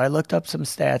thing. So I looked up some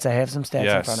stats. I have some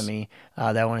stats in front of me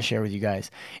that I want to share with you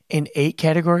guys. In 8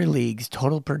 category leagues,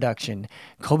 total production,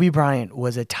 Kobe Bryant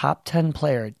was a top 10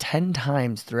 player 10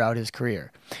 times throughout his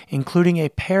career, including a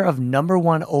pair of number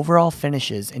 1 overall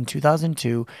finishes in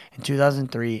 2002 and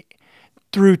 2003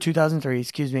 through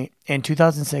 2003, and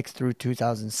 2006 through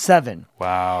 2007.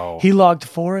 Wow. He logged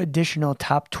 4 additional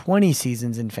top 20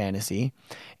 seasons in fantasy,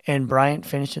 and Bryant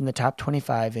finished in the top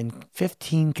 25 in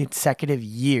 15 consecutive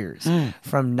years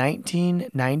from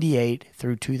 1998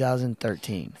 through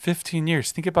 2013. 15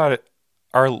 years. Think about it.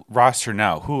 Our roster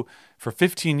now, who for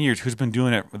 15 years, who's been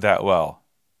doing it that well?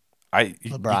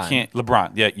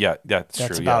 LeBron. Yeah, that's true.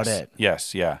 That's about it.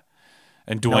 Yes, yeah.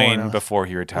 And Dwayne before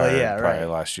he retired probably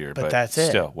last year. But that's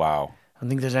still, it. Wow. I don't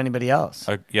think there's anybody else.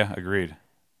 Yeah, agreed.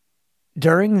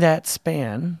 During that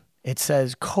span, It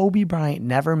says Kobe Bryant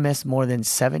never missed more than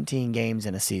 17 games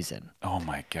in a season. Oh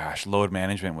my gosh, load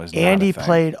management was. And not a he thing.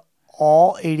 played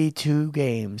all 82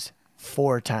 games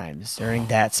 4 times during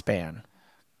that span.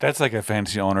 That's like a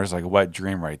fantasy owner's like wet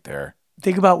dream right there.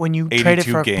 Think about when you traded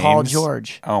 82 for games. Paul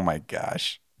George, Oh my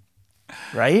gosh.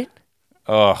 right?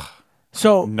 Ugh.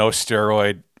 So No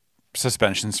steroid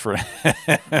suspensions for.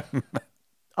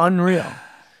 unreal,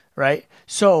 right?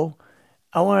 So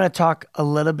I want to talk a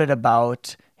little bit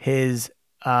about his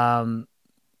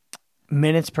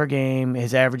minutes per game,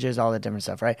 his averages, all that different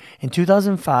stuff, right? In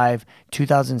 2005,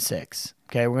 2006,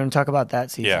 okay, we're going to talk about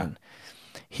that season.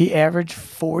 He averaged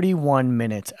 41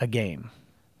 minutes a game.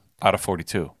 Out of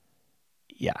 42.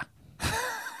 Yeah.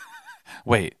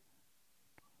 Wait.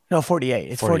 No,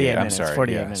 48. It's 48 I'm minutes. sorry.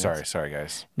 48 Yeah, minutes. Sorry,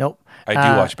 guys. Nope. I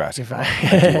do watch you're basketball.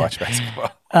 fine. I do watch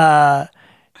basketball.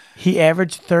 He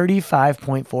averaged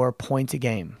 35.4 points a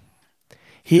game.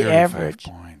 He 35 averaged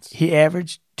points. he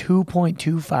averaged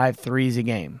 2.25 threes a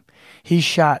game. He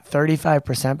shot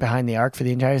 35% behind the arc for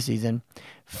the entire season,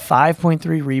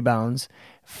 5.3 rebounds,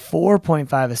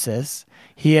 4.5 assists.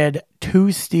 He had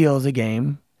 2 steals a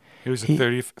game. He was a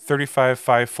 35,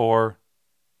 5'4",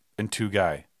 and 2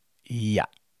 guy. Yeah.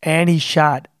 And he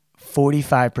shot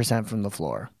 45% from the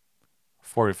floor.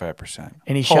 45%.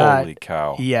 And he shot Holy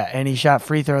cow. Yeah, and he shot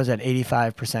free throws at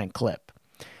 85% clip.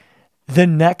 The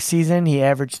next season, he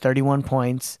averaged 31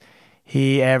 points.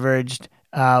 He averaged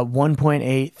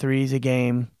 1.8 threes a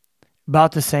game,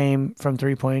 about the same from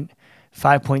 3-point,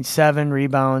 5.7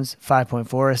 rebounds,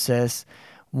 5.4 assists,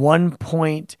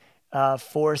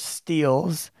 1.4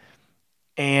 steals,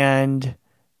 and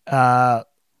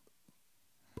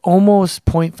almost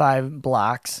 0.5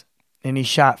 blocks, and he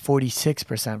shot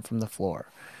 46% from the floor.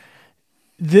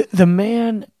 The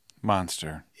man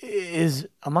Monster. is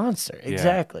a monster.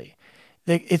 Exactly.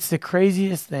 It's the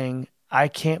craziest thing. I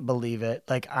can't believe it.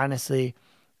 Like, honestly,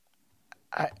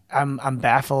 I'm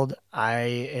baffled. I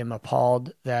am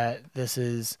appalled that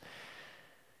he's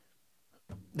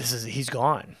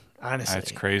gone. Honestly,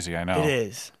 That's crazy. I know. It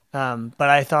is. But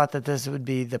I thought that this would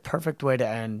be the perfect way to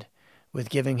end with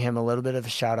giving him a little bit of a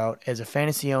shout out. As a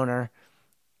fantasy owner,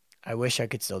 I wish I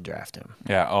could still draft him.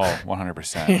 Yeah. Oh,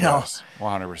 100%. You know. Yes,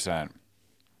 100%.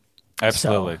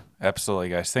 Absolutely. Absolutely,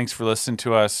 guys. Thanks for listening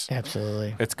to us.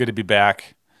 Absolutely. It's good to be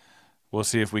back. We'll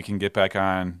see if we can get back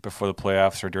on before the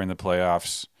playoffs or during the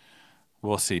playoffs.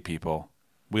 We'll see, people.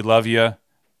 We love you.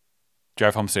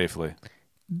 Drive home safely.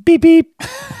 Beep, beep.